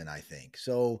season, I think.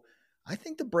 So I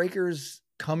think the Breakers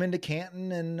come into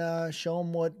Canton and show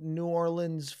them what New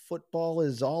Orleans football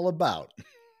is all about.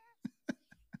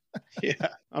 Yeah,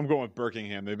 I'm going with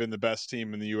Birmingham. They've been the best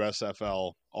team in the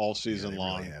USFL all season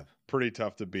long. Really pretty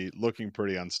tough to beat, looking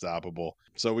pretty unstoppable.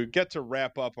 So we get to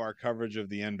wrap up our coverage of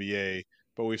the NBA,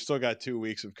 but we've still got 2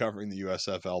 weeks of covering the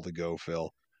USFL to go,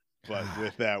 Phil. But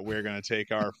with that, we're going to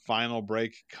take our final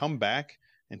break, come back,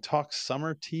 and talk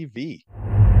summer TV.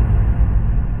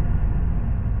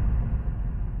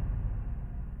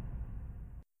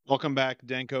 Welcome back,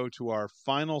 Denko, to our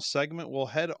final segment. We'll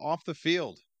head off the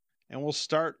field, and we'll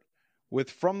start with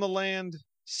From the Land,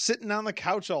 sitting on the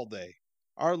couch all day,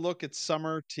 our look at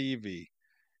summer TV.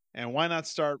 And why not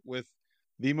start with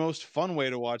the most fun way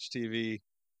to watch TV,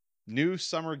 new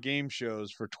summer game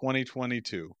shows for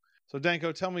 2022. So,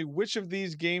 Denko, tell me which of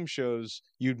these game shows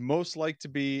you'd most like to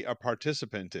be a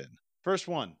participant in. First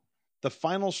one, The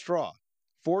Final Straw.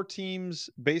 4 teams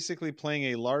basically playing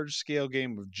a large-scale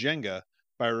game of Jenga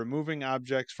by removing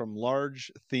objects from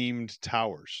large themed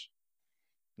towers.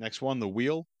 Next one, The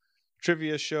Wheel,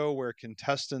 trivia show where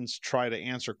contestants try to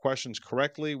answer questions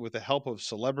correctly with the help of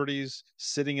celebrities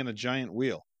sitting in a giant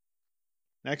wheel.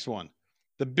 Next one,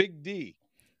 The Big D,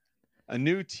 a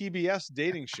new TBS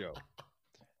dating show.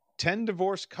 10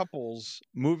 divorced couples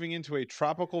moving into a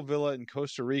tropical villa in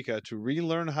Costa Rica to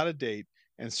relearn how to date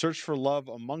and search for love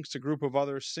amongst a group of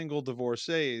other single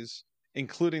divorcees,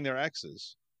 including their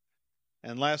exes.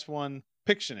 And last one,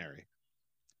 Pictionary.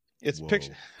 It's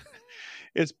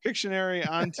Pictionary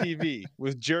on TV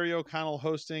with Jerry O'Connell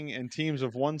hosting and teams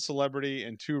of 1 celebrity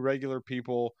and 2 regular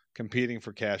people competing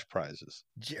for cash prizes.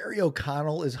 Jerry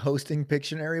O'Connell is hosting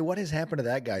Pictionary. What has happened to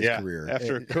that guy's career?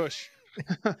 After Kush.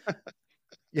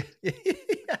 Yeah.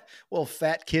 Well,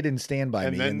 fat kid in Stand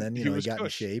By Me, and then he got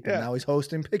Kush. In shape, and now he's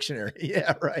hosting Pictionary.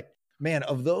 Yeah, right. Man,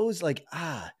 of those,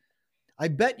 I I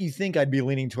bet you think I'd be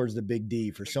leaning towards the Big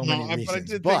D for so many reasons. But I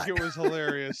did think it was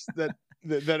hilarious that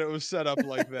it was set up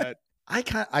like that.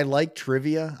 I like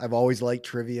trivia. I've always liked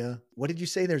trivia. What did you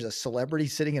say? There's a celebrity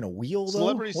sitting in a wheel, though?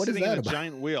 Celebrity What is sitting that in a about?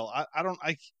 giant wheel.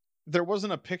 There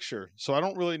wasn't a picture, so I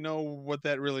don't really know what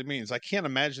that really means. I can't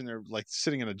imagine they're like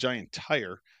sitting in a giant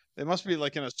tire. They must be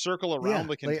like in a circle around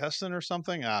the contestant or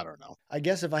something. I don't know. I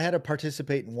guess if I had to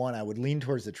participate in one, I would lean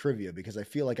towards the trivia because I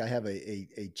feel like I have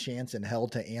a chance in hell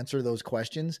to answer those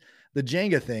questions. The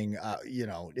Jenga thing,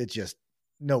 it's just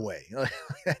no way.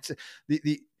 That's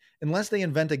the unless they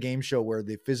invent a game show where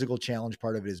the physical challenge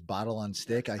part of it is bottle on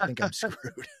stick, I think I'm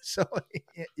screwed. So,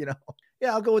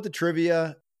 I'll go with the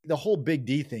trivia. The whole Big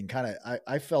D thing kind of,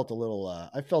 I felt a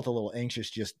little anxious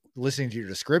just listening to your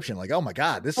description. Like, oh my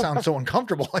God, this sounds so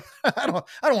uncomfortable. I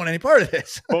don't want any part of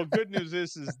this. Well, good news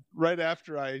is right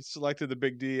after I selected the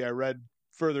Big D, I read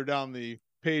further down the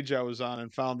page I was on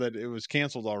and found that it was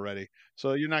canceled already.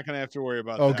 So you're not going to have to worry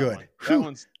about that. Oh, good.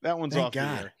 That one's off the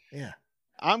air. Yeah.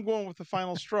 I'm going with the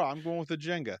final straw. I'm going with the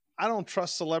Jenga. I don't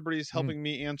trust celebrities helping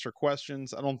me answer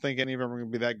questions. I don't think any of them are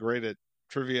going to be that great at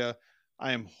trivia.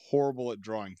 I am horrible at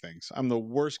drawing things. I'm the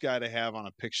worst guy to have on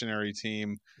a Pictionary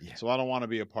team. Yeah. So I don't want to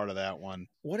be a part of that one.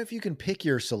 What if you can pick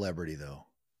your celebrity, though?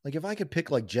 Like if I could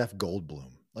pick like Jeff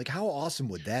Goldblum, like how awesome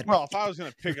would that be? Well, if I was going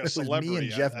to pick a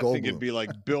celebrity, I think it'd be like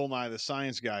Bill Nye the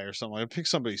Science Guy or something. I'd pick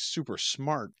somebody super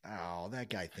smart. Oh, that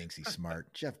guy thinks he's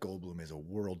smart. Jeff Goldblum is a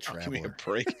world traveler. Give me a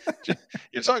break.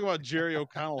 You're talking about Jerry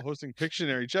O'Connell hosting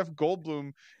Pictionary. Jeff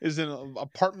Goldblum is in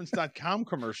apartments.com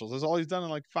commercials. That's all he's done in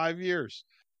like 5 years.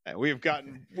 And we have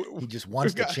gotten. He just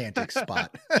wants the Chantix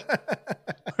spot.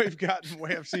 We've gotten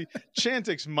way up. See,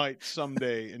 Chantix might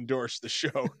someday endorse the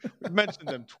show. We've mentioned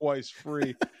them twice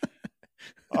free.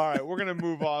 All right, we're going to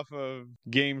move off of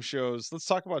game shows. Let's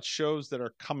talk about shows that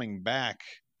are coming back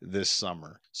this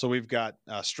summer. So we've got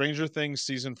Stranger Things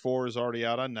Season 4 is already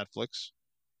out on Netflix.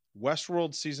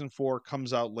 Westworld Season 4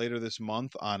 comes out later this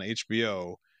month on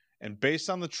HBO. And based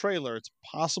on the trailer, it's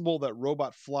possible that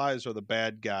robot flies are the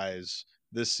bad guys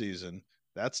this season.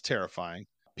 That's terrifying.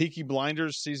 Peaky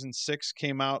Blinders Season 6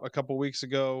 came out a couple weeks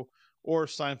ago, or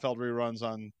Seinfeld reruns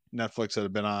on Netflix that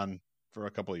have been on for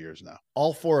a couple of years now.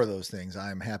 All four of those things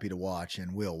I'm happy to watch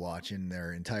and will watch in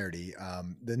their entirety.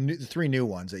 The three new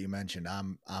ones that you mentioned,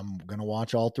 I'm going to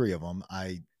watch all three of them.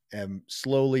 I am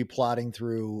slowly plotting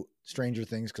through Stranger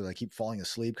Things because I keep falling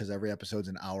asleep because every episode's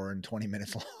an hour and 20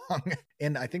 minutes long.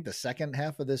 And I think the second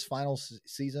half of this final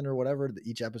season or whatever,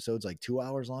 each episode's like 2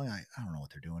 hours long. I don't know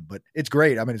what they're doing, but it's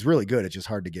great. I mean, it's really good. It's just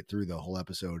hard to get through the whole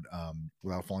episode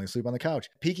without falling asleep on the couch.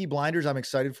 Peaky Blinders, I'm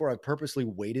excited for. I've purposely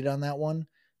waited on that one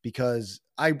because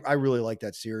I really like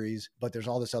that series, but there's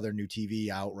all this other new TV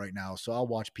out right now. So I'll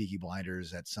watch Peaky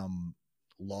Blinders at some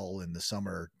lull in the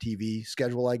summer TV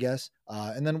schedule, I guess.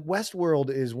 And then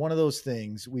Westworld is one of those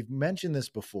things. We've mentioned this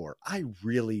before. I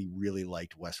really, really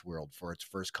liked Westworld for its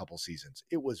first couple seasons.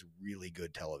 It was really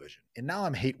good television. And now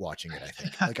I'm hate watching it, I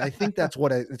think. I think that's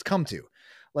what it's come to.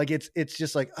 Like, it's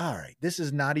just like, all right, this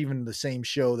is not even the same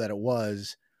show that it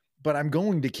was, but I'm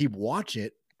going to keep watching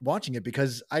it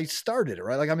because I started it,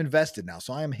 right? Like I'm invested now.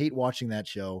 So I am hate watching that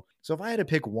show. So if I had to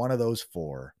pick one of those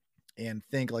four and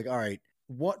think like, all right,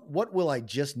 what will I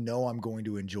just know I'm going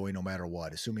to enjoy no matter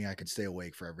what, assuming I could stay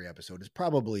awake for every episode, is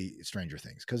probably Stranger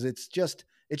Things. Cause it's just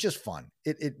fun.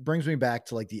 It brings me back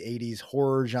to like the 80s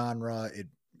horror genre.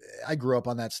 I grew up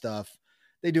on that stuff.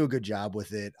 They do a good job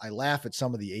with it. I laugh at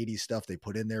some of the 80s stuff they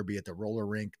put in there, be it the roller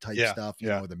rink type stuff, you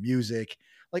know, the music,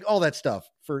 like all that stuff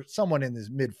for someone in his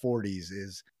mid 40s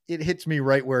it hits me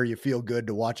right where you feel good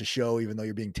to watch a show, even though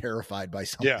you're being terrified by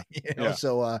something.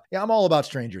 So I'm all about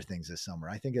Stranger Things this summer.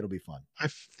 I think it'll be fun. I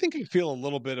think I feel a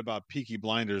little bit about Peaky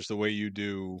Blinders the way you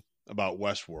do about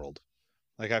Westworld.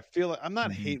 Like I feel like I'm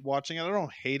not hate watching it. I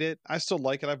don't hate it. I still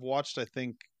like it. I've watched, I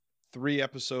think, 3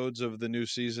 episodes of the new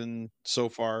season so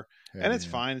far, and it's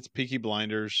fine. It's Peaky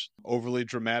Blinders, overly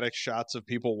dramatic shots of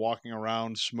people walking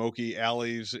around smoky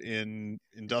alleys in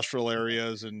industrial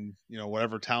areas and, you know,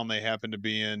 whatever town they happen to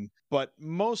be in. But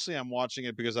mostly I'm watching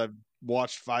it because I've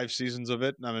watched 5 seasons of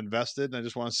it and I'm invested and I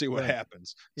just want to see what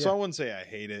happens. So I wouldn't say I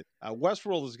hate it.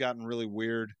 Westworld has gotten really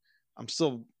weird. I'm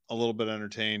still a little bit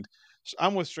entertained. So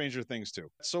I'm with Stranger Things too.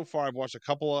 So far I've watched a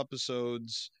couple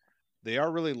episodes. They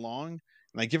are really long.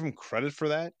 And I give them credit for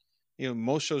that. You know,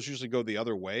 most shows usually go the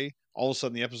other way. All of a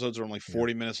sudden, the episodes are only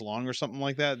 40 minutes long or something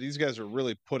like that. These guys are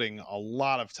really putting a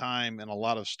lot of time and a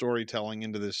lot of storytelling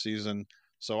into this season.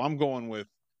 So I'm going with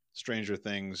Stranger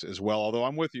Things as well. Although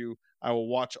I'm with you, I will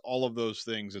watch all of those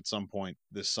things at some point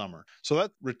this summer. So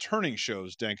that returning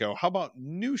shows, Danko. How about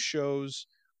new shows?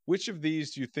 Which of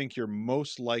these do you think you're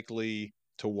most likely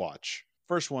to watch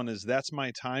First one is That's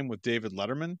My Time with David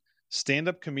Letterman.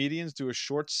 Stand-up comedians do a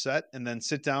short set and then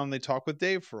sit down and they talk with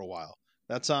Dave for a while.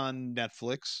 That's on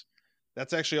Netflix.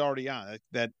 That's actually already on.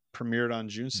 That premiered on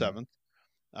June 7th.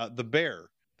 The Bear,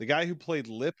 the guy who played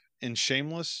Lip in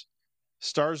Shameless,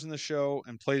 stars in the show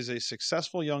and plays a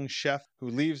successful young chef who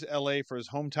leaves LA for his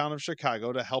hometown of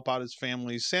Chicago to help out his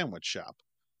family's sandwich shop.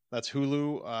 That's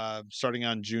Hulu, starting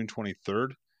on June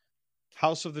 23rd.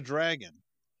 House of the Dragon,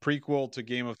 prequel to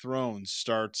Game of Thrones,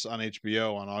 starts on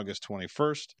HBO on August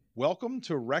 21st. Welcome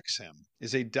to Wrexham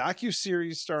is a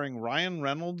docuseries starring Ryan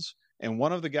Reynolds and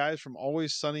one of the guys from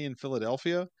Always Sunny in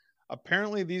Philadelphia.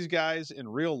 Apparently, these guys in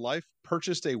real life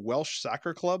purchased a Welsh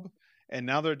soccer club, and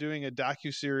now they're doing a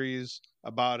docuseries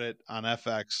about it on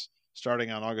FX starting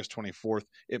on August 24th.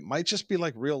 It might just be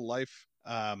like real life.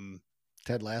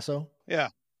 Ted Lasso? Yeah.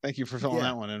 Thank you for filling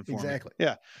that one in for me.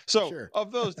 Yeah. So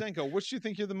of those, Denko, which do you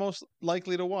think you're the most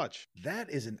likely to watch? That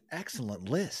is an excellent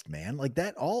list, man. Like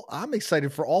I'm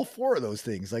excited for all four of those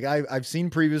things. Like I've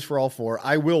seen previews for all four.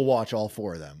 I will watch all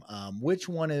four of them. Which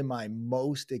one am I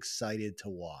most excited to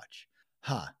watch?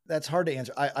 That's hard to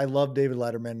answer. I love David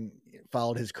Letterman,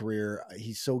 followed his career.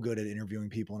 He's so good at interviewing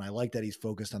people. And I like that he's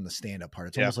focused on the stand-up part.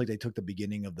 It's almost like they took the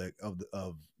beginning of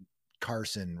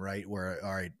Carson, right? Where,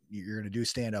 all right, you're going to do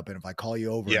stand up. And if I call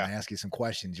you over and I ask you some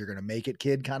questions, you're going to make it,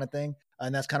 kid, kind of thing.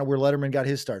 And that's kind of where Letterman got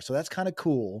his start. So that's kind of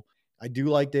cool. I do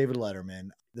like David Letterman.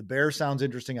 The Bear sounds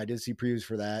interesting. I did see previews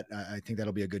for that. I think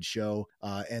that'll be a good show.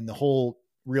 And the whole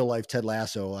real life Ted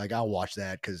Lasso, like I'll watch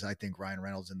that because I think Ryan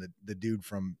Reynolds and the dude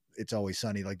from It's Always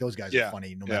Sunny, like those guys are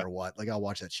funny no matter what. Like I'll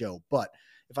watch that show. But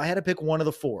if I had to pick one of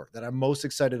the four that I'm most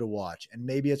excited to watch, and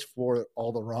maybe it's for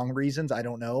all the wrong reasons, I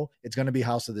don't know, it's going to be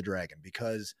House of the Dragon,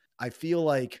 because I feel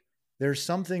like there's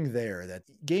something there that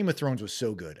Game of Thrones was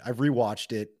so good. I've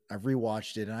rewatched it,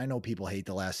 and I know people hate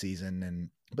the last season,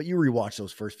 but you rewatch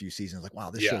those first few seasons, like,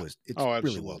 wow, this show is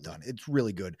really well done. It's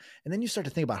really good. And then you start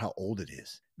to think about how old it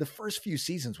is. The first few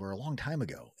seasons were a long time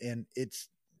ago, and it's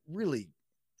really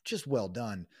just well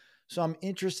done. So I'm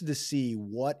interested to see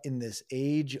what, in this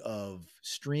age of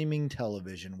streaming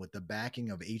television with the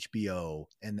backing of HBO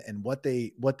and what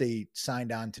they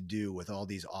signed on to do with all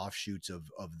these offshoots of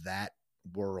that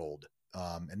world.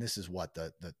 And this is what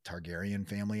the Targaryen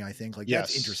family, I think, like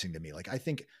that's interesting to me. Like, I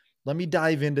think, let me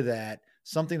dive into that,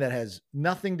 something that has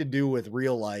nothing to do with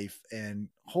real life. And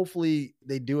hopefully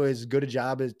they do as good a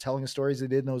job as telling the stories they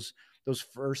did in those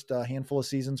first handful of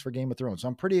seasons for Game of Thrones. So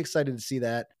I'm pretty excited to see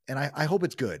that. And I hope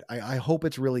it's good. I hope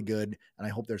it's really good. And I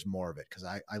hope there's more of it, because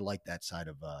I like that side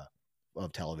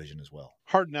of television as well.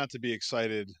 Hard not to be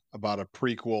excited about a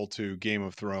prequel to Game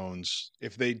of Thrones.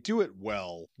 If they do it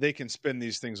well, they can spin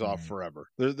these things off forever.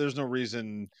 There's no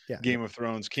reason Game of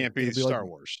Thrones can't be Star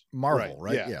Wars. Marvel,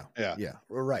 right? Yeah.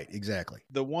 Right, exactly.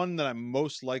 The one that I'm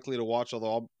most likely to watch,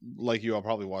 although I'll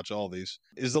probably watch all these,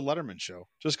 is the Letterman Show.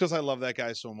 Just because I love that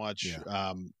guy so much.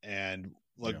 And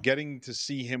getting to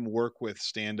see him work with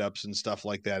stand-ups and stuff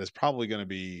like that is probably going to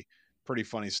be pretty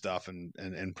funny stuff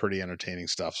and pretty entertaining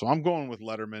stuff. So I'm going with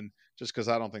Letterman just because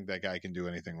I don't think that guy can do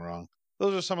anything wrong.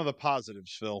 Those are some of the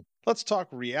positives, Phil. Let's talk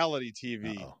reality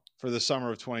TV for the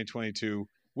summer of 2022.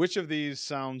 Which of these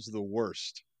sounds the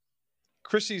worst?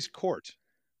 Chrissy's Court.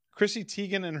 Chrissy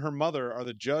Teigen and her mother are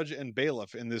the judge and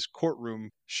bailiff in this courtroom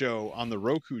show on the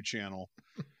Roku channel.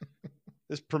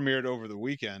 This premiered over the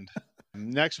weekend.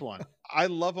 Next one. I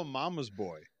Love a Mama's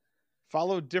Boy.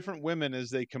 Follow different women as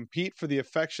they compete for the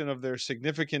affection of their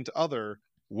significant other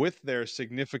with their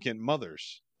significant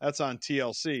mothers. That's on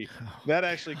TLC. That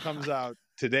actually comes out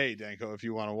today, Danko, if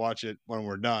you want to watch it when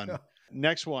we're done.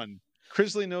 Next one,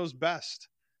 Chrisley Knows Best.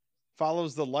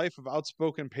 Follows the life of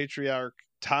outspoken patriarch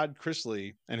Todd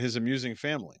Chrisley and his amusing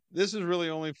family. This is really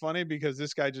only funny because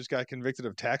this guy just got convicted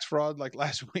of tax fraud like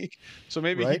last week. So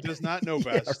maybe he does not know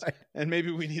best. And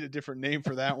maybe we need a different name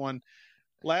for that one.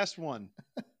 Last one.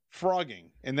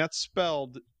 Frogging, and that's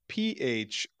spelled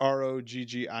Phrogging,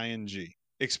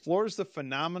 explores the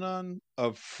phenomenon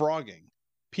of frogging,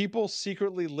 people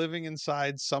secretly living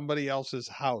inside somebody else's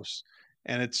house,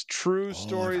 and it's true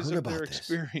stories of their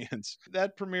experience.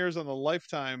 That premieres on the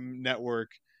Lifetime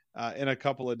network in a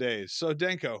couple of days. So,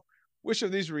 Denko, which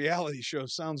of these reality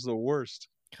shows sounds the worst?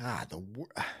 God,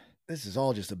 this is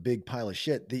all just a big pile of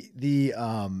shit.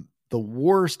 The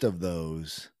worst of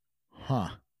those,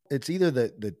 it's either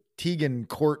the Teigen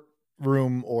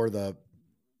courtroom or the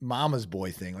Mama's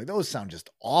Boy thing. Like, those sound just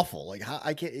awful. Like,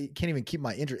 I can't even keep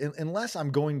my interest unless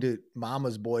I'm going to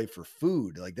Mama's Boy for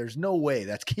food. Like, there's no way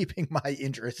that's keeping my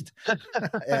interest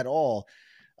at all.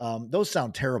 Those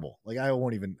sound terrible. Like I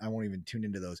won't even tune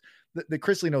into those. The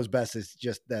Chrisley Knows Best is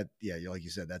just that. Yeah. Like you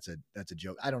said, that's a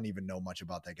joke. I don't even know much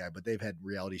about that guy, but they've had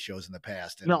reality shows in the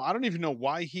past. And no, I don't even know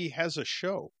why he has a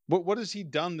show. What has he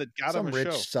done that got him a some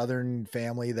rich show? Southern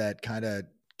family that kind of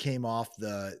came off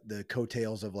the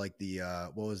coattails of like the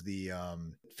what was the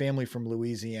family from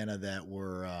Louisiana that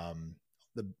were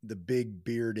the big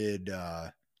bearded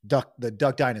the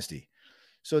Duck Dynasty.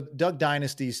 So Duck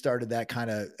Dynasty started that kind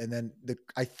of, and then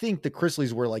I think the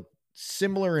Chrisleys were like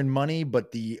similar in money,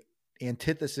 but the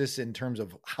antithesis in terms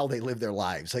of how they live their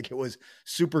lives. Like it was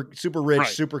super rich, right.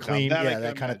 Super clean.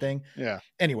 That kind of thing. Yeah.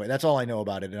 Anyway, that's all I know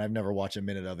about it. And I've never watched a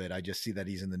minute of it. I just see that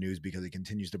he's in the news because he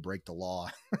continues to break the law.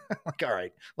 Like, all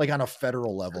right. Like on a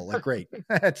federal level, like, great.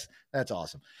 That's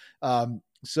awesome.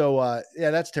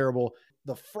 That's terrible.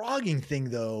 The frogging thing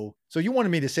though. So you wanted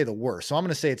me to say the worst. So I'm going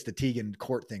to say it's the Teigen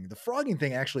court thing. The frogging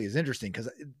thing actually is interesting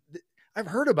because I've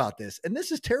heard about this and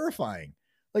this is terrifying.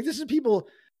 Like this is people.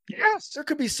 Yes. There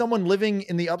could be someone living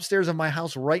in the upstairs of my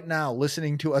house right now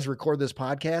listening to us record this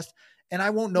podcast, and I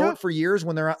won't know it for years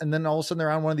when they're out, and then all of a sudden they're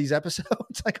on one of these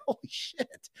episodes. Like, holy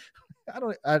shit.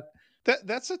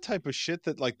 That's the type of shit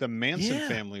that like the Manson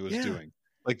family was doing.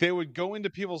 Like they would go into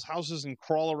people's houses and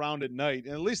crawl around at night,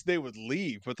 and at least they would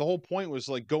leave. But the whole point was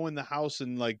like go in the house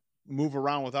and like move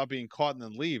around without being caught and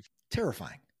then leave.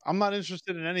 Terrifying. I'm not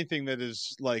interested in anything that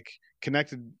is like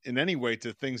connected in any way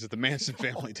to things that the Manson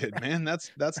family did, man. That's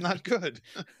not good.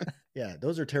 Yeah,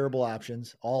 those are terrible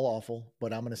options, all awful.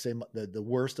 But I'm going to say the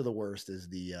worst of the worst is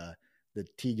the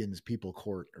Teigen's People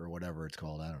Court or whatever it's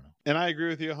called. I don't know. And I agree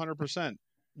with you 100%.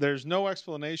 There's no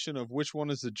explanation of which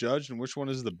one is the judge and which one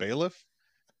is the bailiff.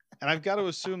 And I've got to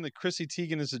assume that Chrissy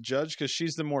Teigen is a judge because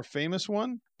she's the more famous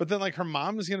one. But then like her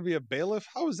mom is going to be a bailiff.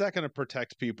 How is that going to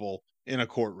protect people in a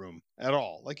courtroom at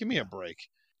all? Like, give me a break.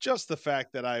 Just the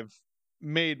fact that I've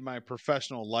made my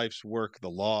professional life's work the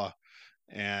law,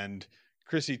 and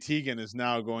Chrissy Teigen is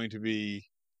now going to be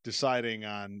deciding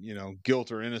on,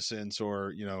 guilt or innocence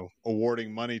or,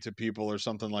 awarding money to people or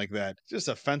something like that. Just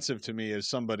offensive to me as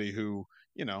somebody who,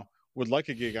 would like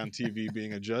a gig on TV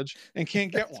being a judge and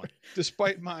can't get one,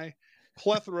 despite my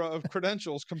plethora of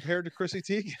credentials compared to Chrissy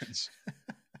Teigen's.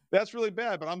 That's really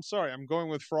bad, but I'm sorry. I'm going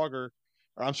with frogging,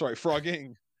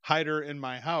 hide her in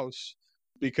my house,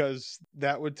 because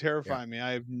that would terrify me.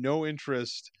 I have no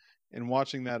interest in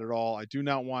watching that at all. I do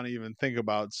not want to even think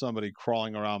about somebody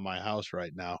crawling around my house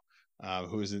right now,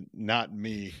 who is not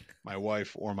me, my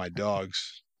wife, or my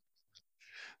dogs.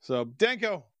 So,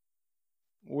 Danko,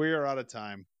 we are out of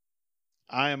time.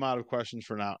 I am out of questions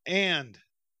for now. And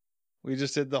we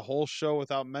just did the whole show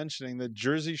without mentioning that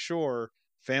Jersey Shore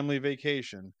Family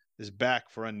Vacation is back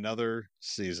for another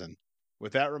season.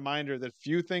 With that reminder that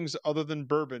few things other than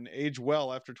bourbon age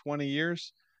well after 20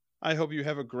 years, I hope you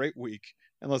have a great week,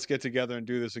 and let's get together and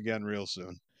do this again real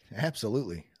soon.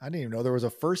 Absolutely. I didn't even know there was a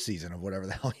first season of whatever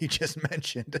the hell you just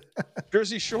mentioned.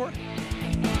 Jersey Shore.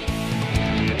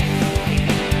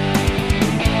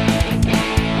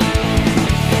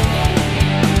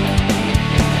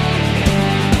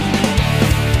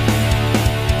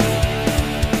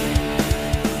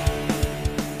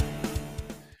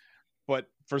 But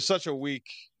for such a week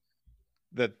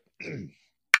that and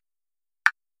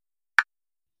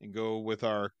go with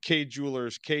our K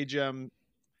Jewelers K-Gem,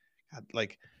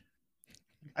 like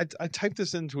I typed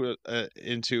this into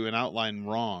an outline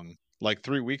wrong like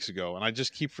 3 weeks ago, and I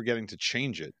just keep forgetting to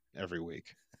change it every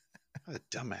week. What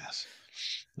a dumbass.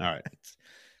 All right.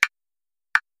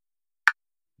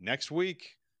 Next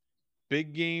week,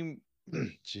 big game.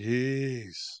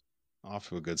 Jeez. Off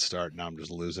to a good start. Now I'm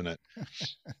just losing it.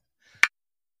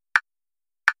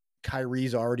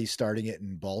 Kyrie's already starting it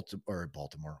in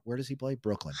Baltimore. Where does he play?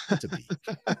 Brooklyn. That's a B.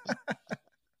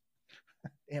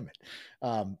 Damn it.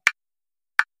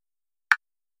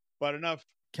 But enough.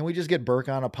 Can we just get Burke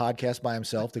on a podcast by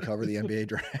himself to cover the NBA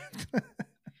draft?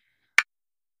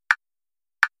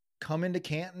 Come into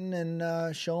Canton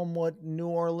and show him what New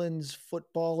Orleans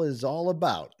football is all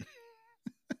about.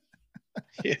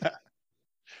 Yeah.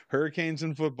 Hurricanes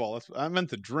and football. I meant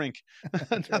to drink.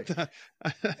 Right.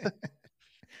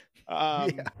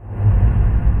 Yeah.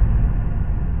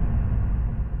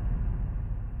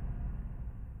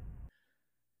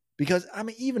 Because I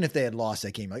mean, even if they had lost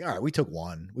that game, like, all right, we took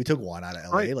one out of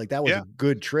LA. Right. Like that was a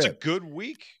good trip. It's a good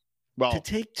week. Well, to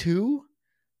take two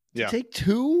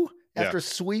after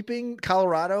sweeping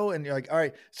Colorado, and you're like, all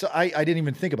right. So I didn't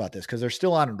even think about this because they're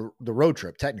still on the road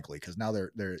trip technically, because now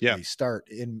they start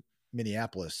in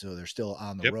Minneapolis, so they're still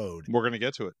on the road. We're gonna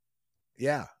get to it.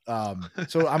 Yeah.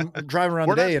 So I'm driving around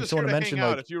today, and someone mentioned,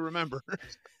 like, if you remember,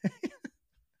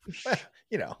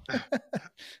 well,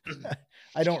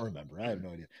 I don't remember. I have no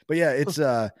idea. But yeah, it's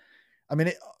I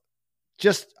mean,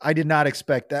 I did not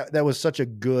expect that. That was such a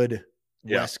good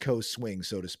West Coast swing,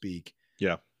 so to speak.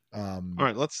 Yeah. All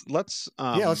right, let's let's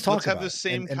talk have about this it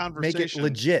same and conversation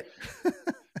make it legit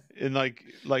in like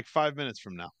 5 minutes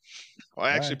from now. Well,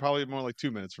 actually, right. probably more like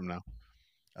 2 minutes from now.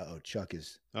 Oh, Chuck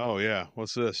is. Oh yeah,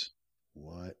 what's this?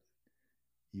 What?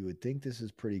 You would think this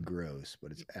is pretty gross,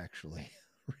 but it's actually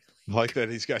I like that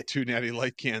he's got 2 Natty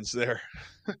Light cans there.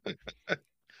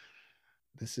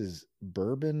 This is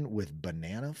bourbon with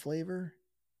banana flavor.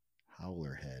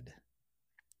 Howler Head.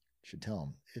 Should tell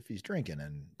him if he's drinking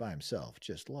and by himself,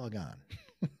 just log on.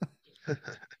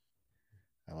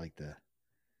 I like the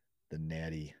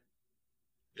natty.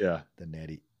 Yeah. The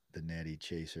natty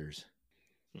chasers.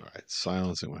 All right,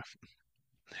 silencing my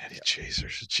natty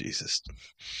chasers. Jesus.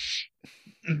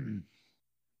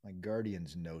 My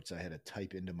Guardians notes I had to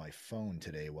type into my phone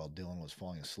today while Dylan was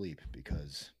falling asleep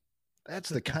because that's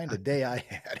the kind of day I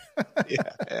had.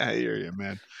 Yeah, I hear you,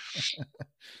 man.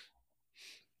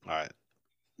 All right,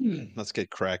 let's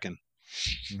get cracking.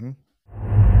 Mm-hmm.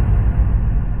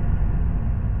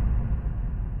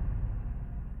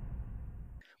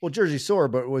 Well, Jersey Shore,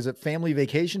 but was it Family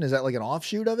Vacation? Is that like an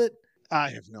offshoot of it? I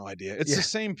have no idea. It's the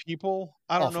same people.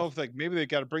 I don't know if maybe they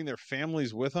got to bring their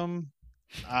families with them.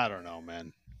 I don't know,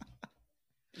 man.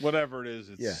 Whatever it is,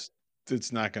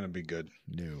 it's not going to be good.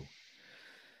 No.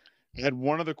 I had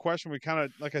one other question. We kind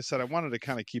of, like I said, I wanted to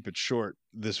kind of keep it short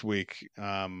this week.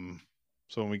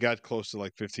 So when we got close to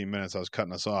like 15 minutes, I was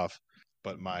cutting us off.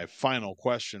 But my final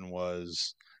question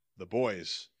was, The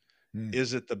Boys.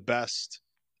 Is it the best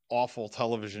awful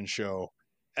television show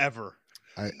ever?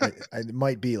 I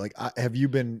might be like, have you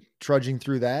been trudging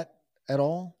through that at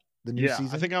all? The new season?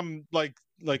 I think I'm like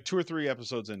 2 or 3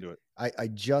 episodes into it. I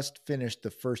just finished the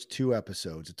first 2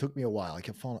 episodes. It took me a while. I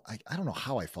kept falling. I don't know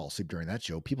how I fall asleep during that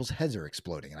show. People's heads are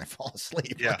exploding and I fall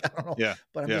asleep. Yeah. Like, I don't know. Yeah.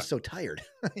 But I'm just so tired.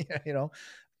 You know,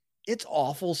 it's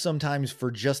awful sometimes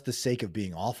for just the sake of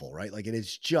being awful, right? Like it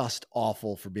is just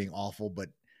awful for being awful. But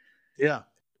yeah.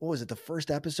 What was it? The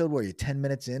first episode where you're 10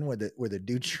 minutes in where the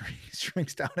dude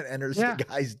shrinks down and enters the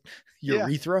guy's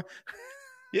urethra.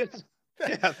 Yes.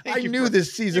 Yeah. I knew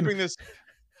this season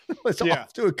was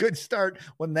off to a good start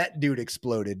when that dude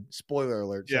exploded. Spoiler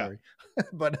alert. Sorry.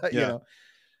 But you know,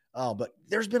 but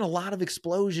there's been a lot of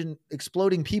exploding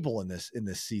people in this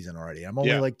season already. I'm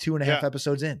only like 2.5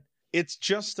 episodes in. It's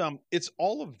just, it's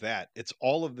all of that. It's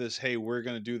all of this. Hey, we're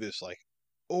going to do this like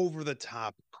over the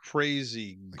top,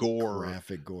 crazy gore,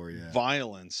 graphic gore,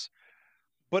 violence.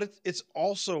 But it's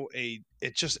also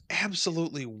it's just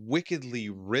absolutely wickedly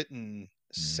written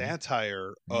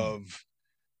satire of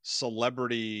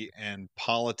celebrity and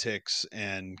politics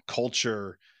and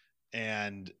culture.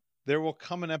 And there will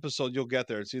come an episode, you'll get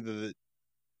there. It's either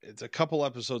it's a couple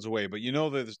episodes away, but you know,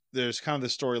 there's kind of the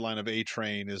storyline of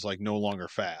A-Train is like no longer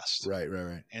fast. Right.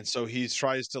 And so he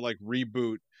tries to like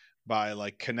reboot by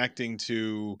like connecting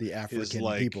to the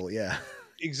African people. Yeah,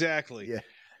 exactly. Yeah.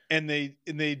 And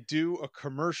they do a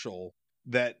commercial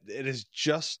that it's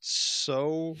just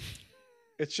so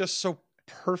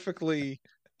perfectly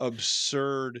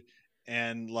absurd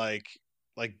and like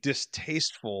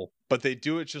distasteful, but they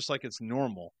do it just like it's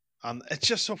normal. It's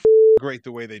just so great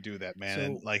the way they do that, man. So,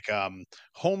 and like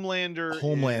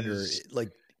Homelander is, like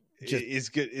just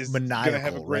is maniacal, gonna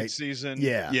have a great season.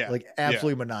 Like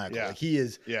absolutely maniacal. Like he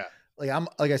is. Yeah.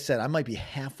 Like I said, I might be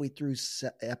halfway through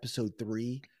episode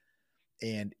 3.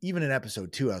 And even in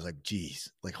episode 2, I was like,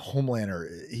 geez, like Homelander,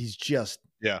 he's just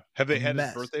Have they had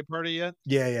his birthday party yet?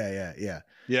 Yeah.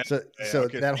 So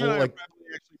okay. that whole like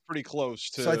actually pretty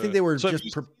close to. So I think they were just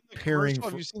preparing.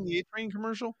 Have you seen the A-Train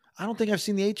commercial? I don't think I've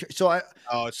seen the A-Train. So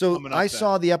I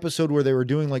saw the episode where they were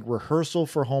doing like rehearsal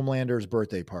for Homelander's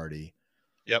birthday party.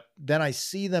 Yep. Then I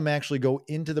see them actually go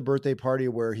into the birthday party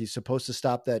where he's supposed to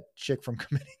stop that chick from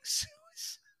committing suicide.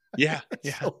 Yeah.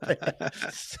 So bad.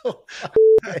 So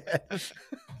bad.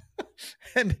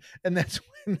 and that's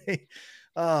when they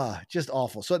just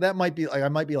awful. So that might be like I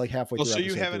might be like halfway through. So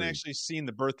you haven't actually seen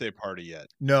the birthday party yet?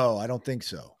 No, I don't think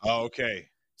so. Oh, okay.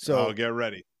 So get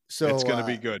ready. So it's gonna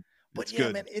be good. But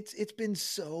good. Man, it's been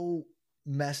so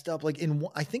messed up. Like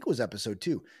I think it was episode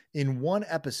 2. In one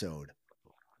episode,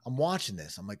 I'm watching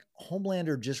this. I'm like,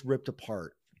 Homelander just ripped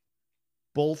apart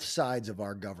both sides of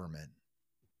our government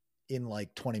in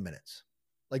like 20 minutes.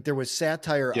 Like there was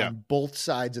satire on both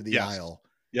sides of the aisle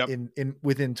in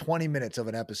within 20 minutes of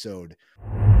an episode.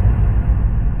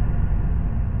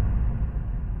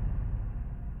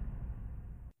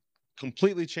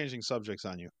 Completely changing subjects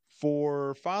on you.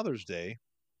 For Father's Day,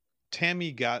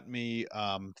 Tammy got me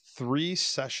 3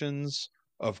 sessions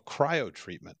of cryo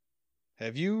treatment.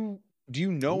 Have you Do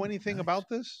you know Ooh, anything nice. about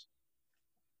this?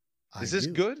 Is this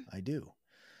do. good? I do.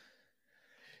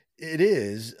 It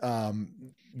is.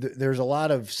 There's a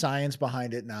lot of science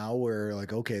behind it now where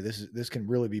like, okay, this can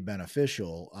really be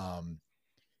beneficial.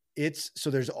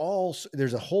 There's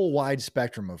a whole wide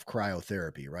spectrum of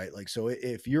cryotherapy, right? Like, so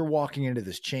if you're walking into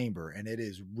this chamber and it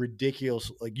is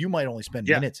ridiculous, like you might only spend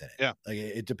minutes in it. Yeah. Like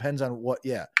it depends on what,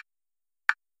 the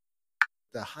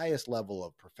highest level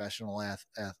of professional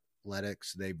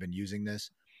athletics, they've been using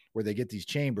this where they get these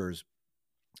chambers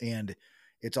and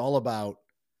it's all about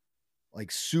like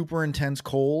super intense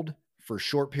cold for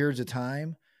short periods of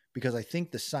time. Because I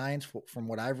think the science, from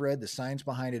what I've read, the science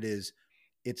behind it is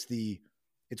it's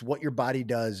what your body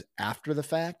does after the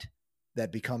fact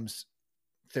that becomes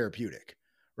therapeutic,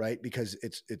 right? Because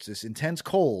it's this intense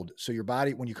cold. So your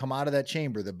body, when you come out of that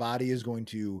chamber, the body is going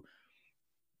to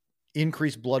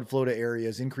increase blood flow to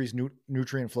areas, increase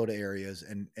nutrient flow to areas,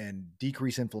 and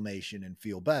decrease inflammation and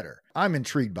feel better. I'm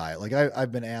intrigued by it. Like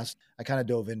I've been asked, I kind of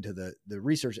dove into the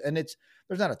research, and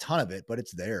there's not a ton of it, but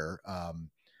it's there.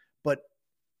 But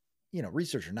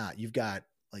research or not, you've got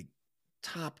like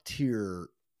top tier,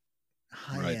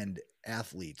 high end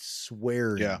athletes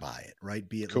swearing by it, right?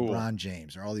 Be it LeBron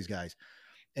James or all these guys.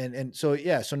 And so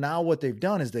now what they've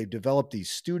done is they've developed these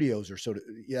studios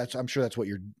I'm sure that's what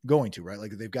you're going to, right?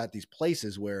 Like they've got these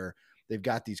places where they've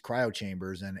got these cryo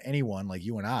chambers and anyone like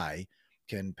you and I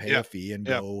can pay a fee and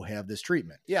go have this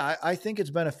treatment. Yeah, I think it's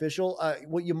beneficial.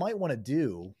 What you might want to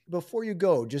do before you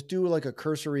go, just do like a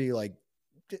cursory, like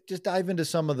just dive into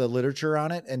some of the literature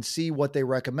on it and see what they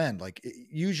recommend. Like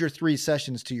use your 3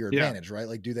 sessions to your advantage, right?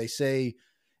 Like, do they say,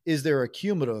 is there a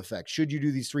cumulative effect? Should you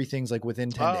do these 3 things like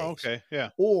within 10 days? Okay. Yeah.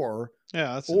 Or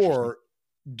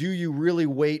do you really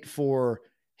wait for,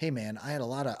 hey man, I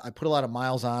put a lot of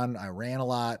miles on, I ran a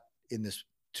lot in this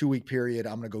 2-week period,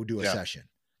 I'm going to go do a session.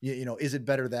 Is it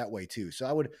better that way too?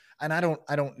 So I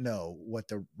don't know what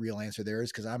the real answer there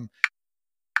is.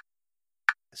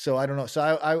 So I don't know. So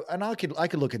I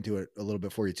could look into it a little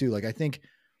bit for you too. Like I think,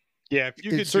 if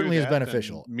you could certainly do is that,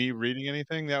 beneficial. Me reading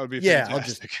anything, that would be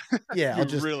fantastic. I'll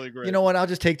just really great. You know what? I'll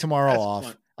just take tomorrow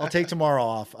off. I'll take tomorrow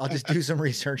off. I'll just do some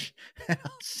research and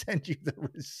I'll send you the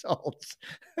results.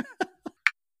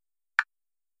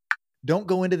 Don't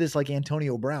go into this like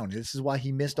Antonio Brown. This is why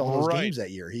he missed all those games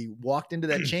that year. He walked into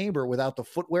that chamber without the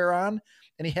footwear on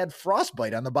and he had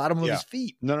frostbite on the bottom of his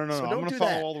feet. No. So I'm going to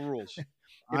follow all the rules.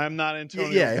 I'm not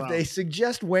Antonio Brown. If they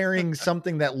suggest wearing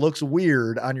something that looks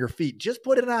weird on your feet, just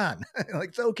put it on. Like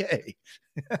it's okay.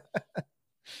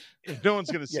 No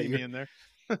one's going to see me in there.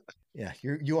 Yeah,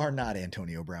 you are not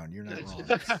Antonio Brown. You're not wrong.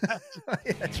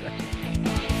 That's right.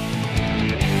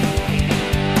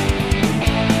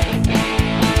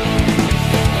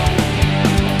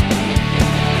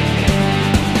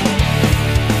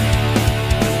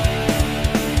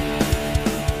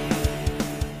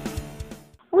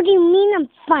 What do you mean I'm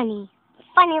funny?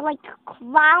 Funny like a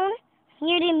clown?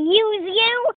 Here to amuse you?